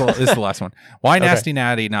is the last one. Why Nasty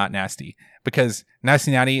Natty, not Nasty? Because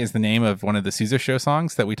Nasty Natty is the name of one of the Caesar Show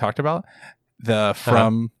songs that we talked about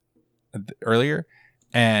earlier.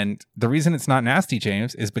 And the reason it's not nasty,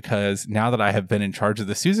 James, is because now that I have been in charge of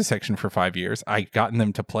the Sousa section for 5 years, I've gotten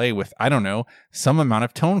them to play with, I don't know, some amount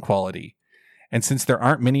of tone quality. And since there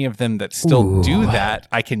aren't many of them that still do that,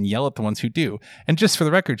 I can yell at the ones who do. And just for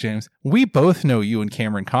the record, James, we both know you and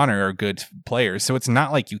Cameron Connor are good players. So it's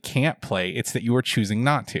not like you can't play. It's that you are choosing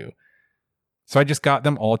not to. So I just got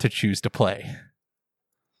them all to choose to play.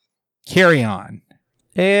 Carry on.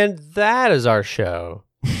 And that is our show.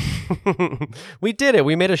 We did it.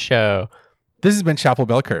 We made a show. This has been Chapel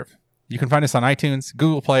Bell Curve. You can find us on iTunes,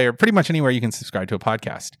 Google Play, or pretty much anywhere you can subscribe to a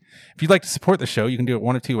podcast. If you'd like to support the show, you can do it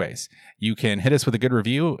one of two ways. You can hit us with a good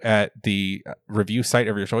review at the review site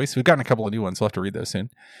of your choice. We've gotten a couple of new ones. We'll have to read those soon.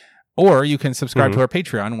 Or you can subscribe to our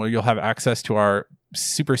Patreon, where you'll have access to our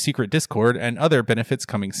super secret Discord and other benefits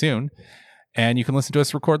coming soon. And you can listen to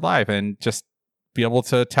us record live and just be able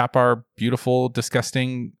to tap our beautiful,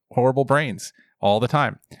 disgusting, horrible brains all the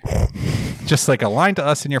time. Just like a line to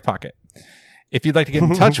us in your pocket. If you'd like to get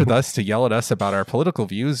in touch with us to yell at us about our political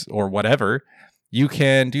views or whatever, you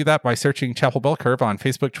can do that by searching Chapel Bell Curve on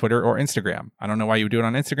Facebook, Twitter, or Instagram. I don't know why you would do it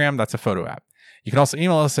on Instagram. That's a photo app. You can also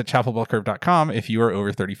email us at chapelbellcurve.com if you are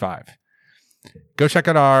over 35. Go check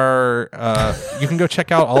out you can go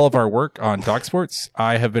check out all of our work on Dog Sports.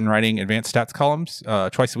 I have been writing advanced stats columns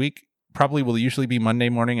twice a week. Probably will usually be Monday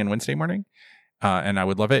morning and Wednesday morning. And I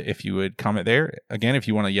would love it if you would comment there. Again, if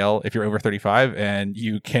you want to yell, if you're over 35 and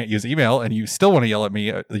you can't use email and you still want to yell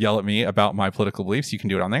at me about my political beliefs, you can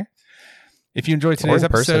do it on there. If you enjoyed today's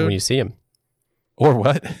episode, person when you see him, or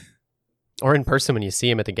what, or in person when you see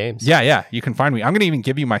him at the games. Yeah, you can find me. I'm going to even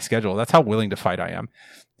give you my schedule. That's how willing to fight I am.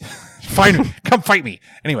 Find me, come fight me.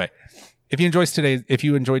 Anyway, if you enjoyed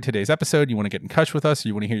today's episode, you want to get in touch with us, or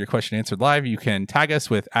you want to hear your question answered live, you can tag us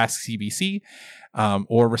with Ask CBC.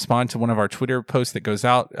 Or respond to one of our Twitter posts that goes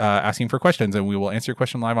out asking for questions, and we will answer your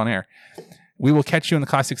question live on air. We will catch you in the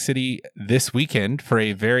Classic City this weekend for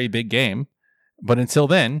a very big game. But until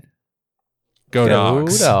then, go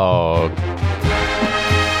Dogs. Dog.